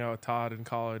could have hung out with Todd in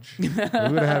college. We would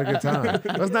have had a good time.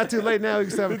 It's not too late now.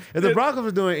 If the Broncos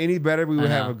were doing any better, we would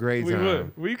have a great time. We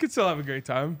would. We could still have a great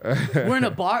time. We're in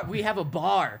a bar. We have a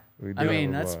bar. I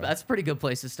mean, that's a pretty good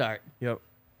place to start. Yep.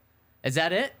 Is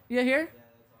that it? You here?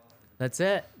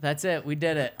 Yeah, that's it. We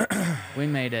did it. We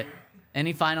made it.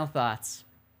 Any final thoughts?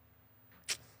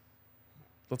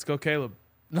 Let's go, Caleb.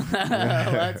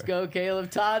 Let's go,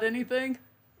 Caleb. Todd, anything?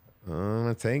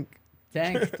 Tank.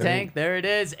 Tank. There it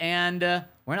is. And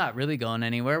we're not really going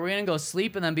anywhere. We're going to go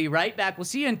sleep and then be right back. We'll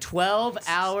see you in 12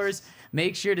 hours.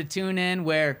 Make sure to tune in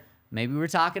where maybe we're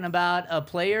talking about a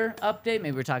player update.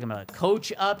 Maybe we're talking about a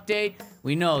coach update.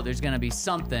 We know there's going to be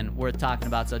something worth talking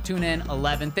about. So tune in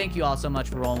 11. Thank you all so much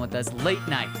for rolling with us. Late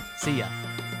night. See ya.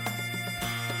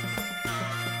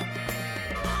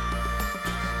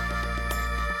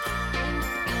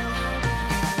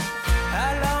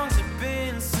 How long's it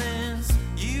been since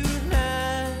you and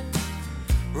I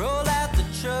rolled out the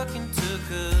truck and took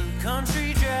a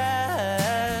country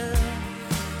drive?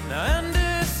 Now I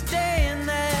understand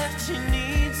that you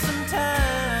need some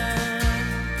time.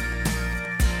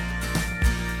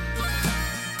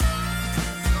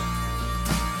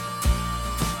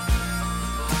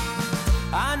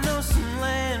 I know some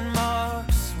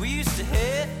landmarks we used to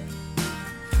hit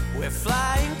where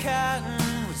flying cotton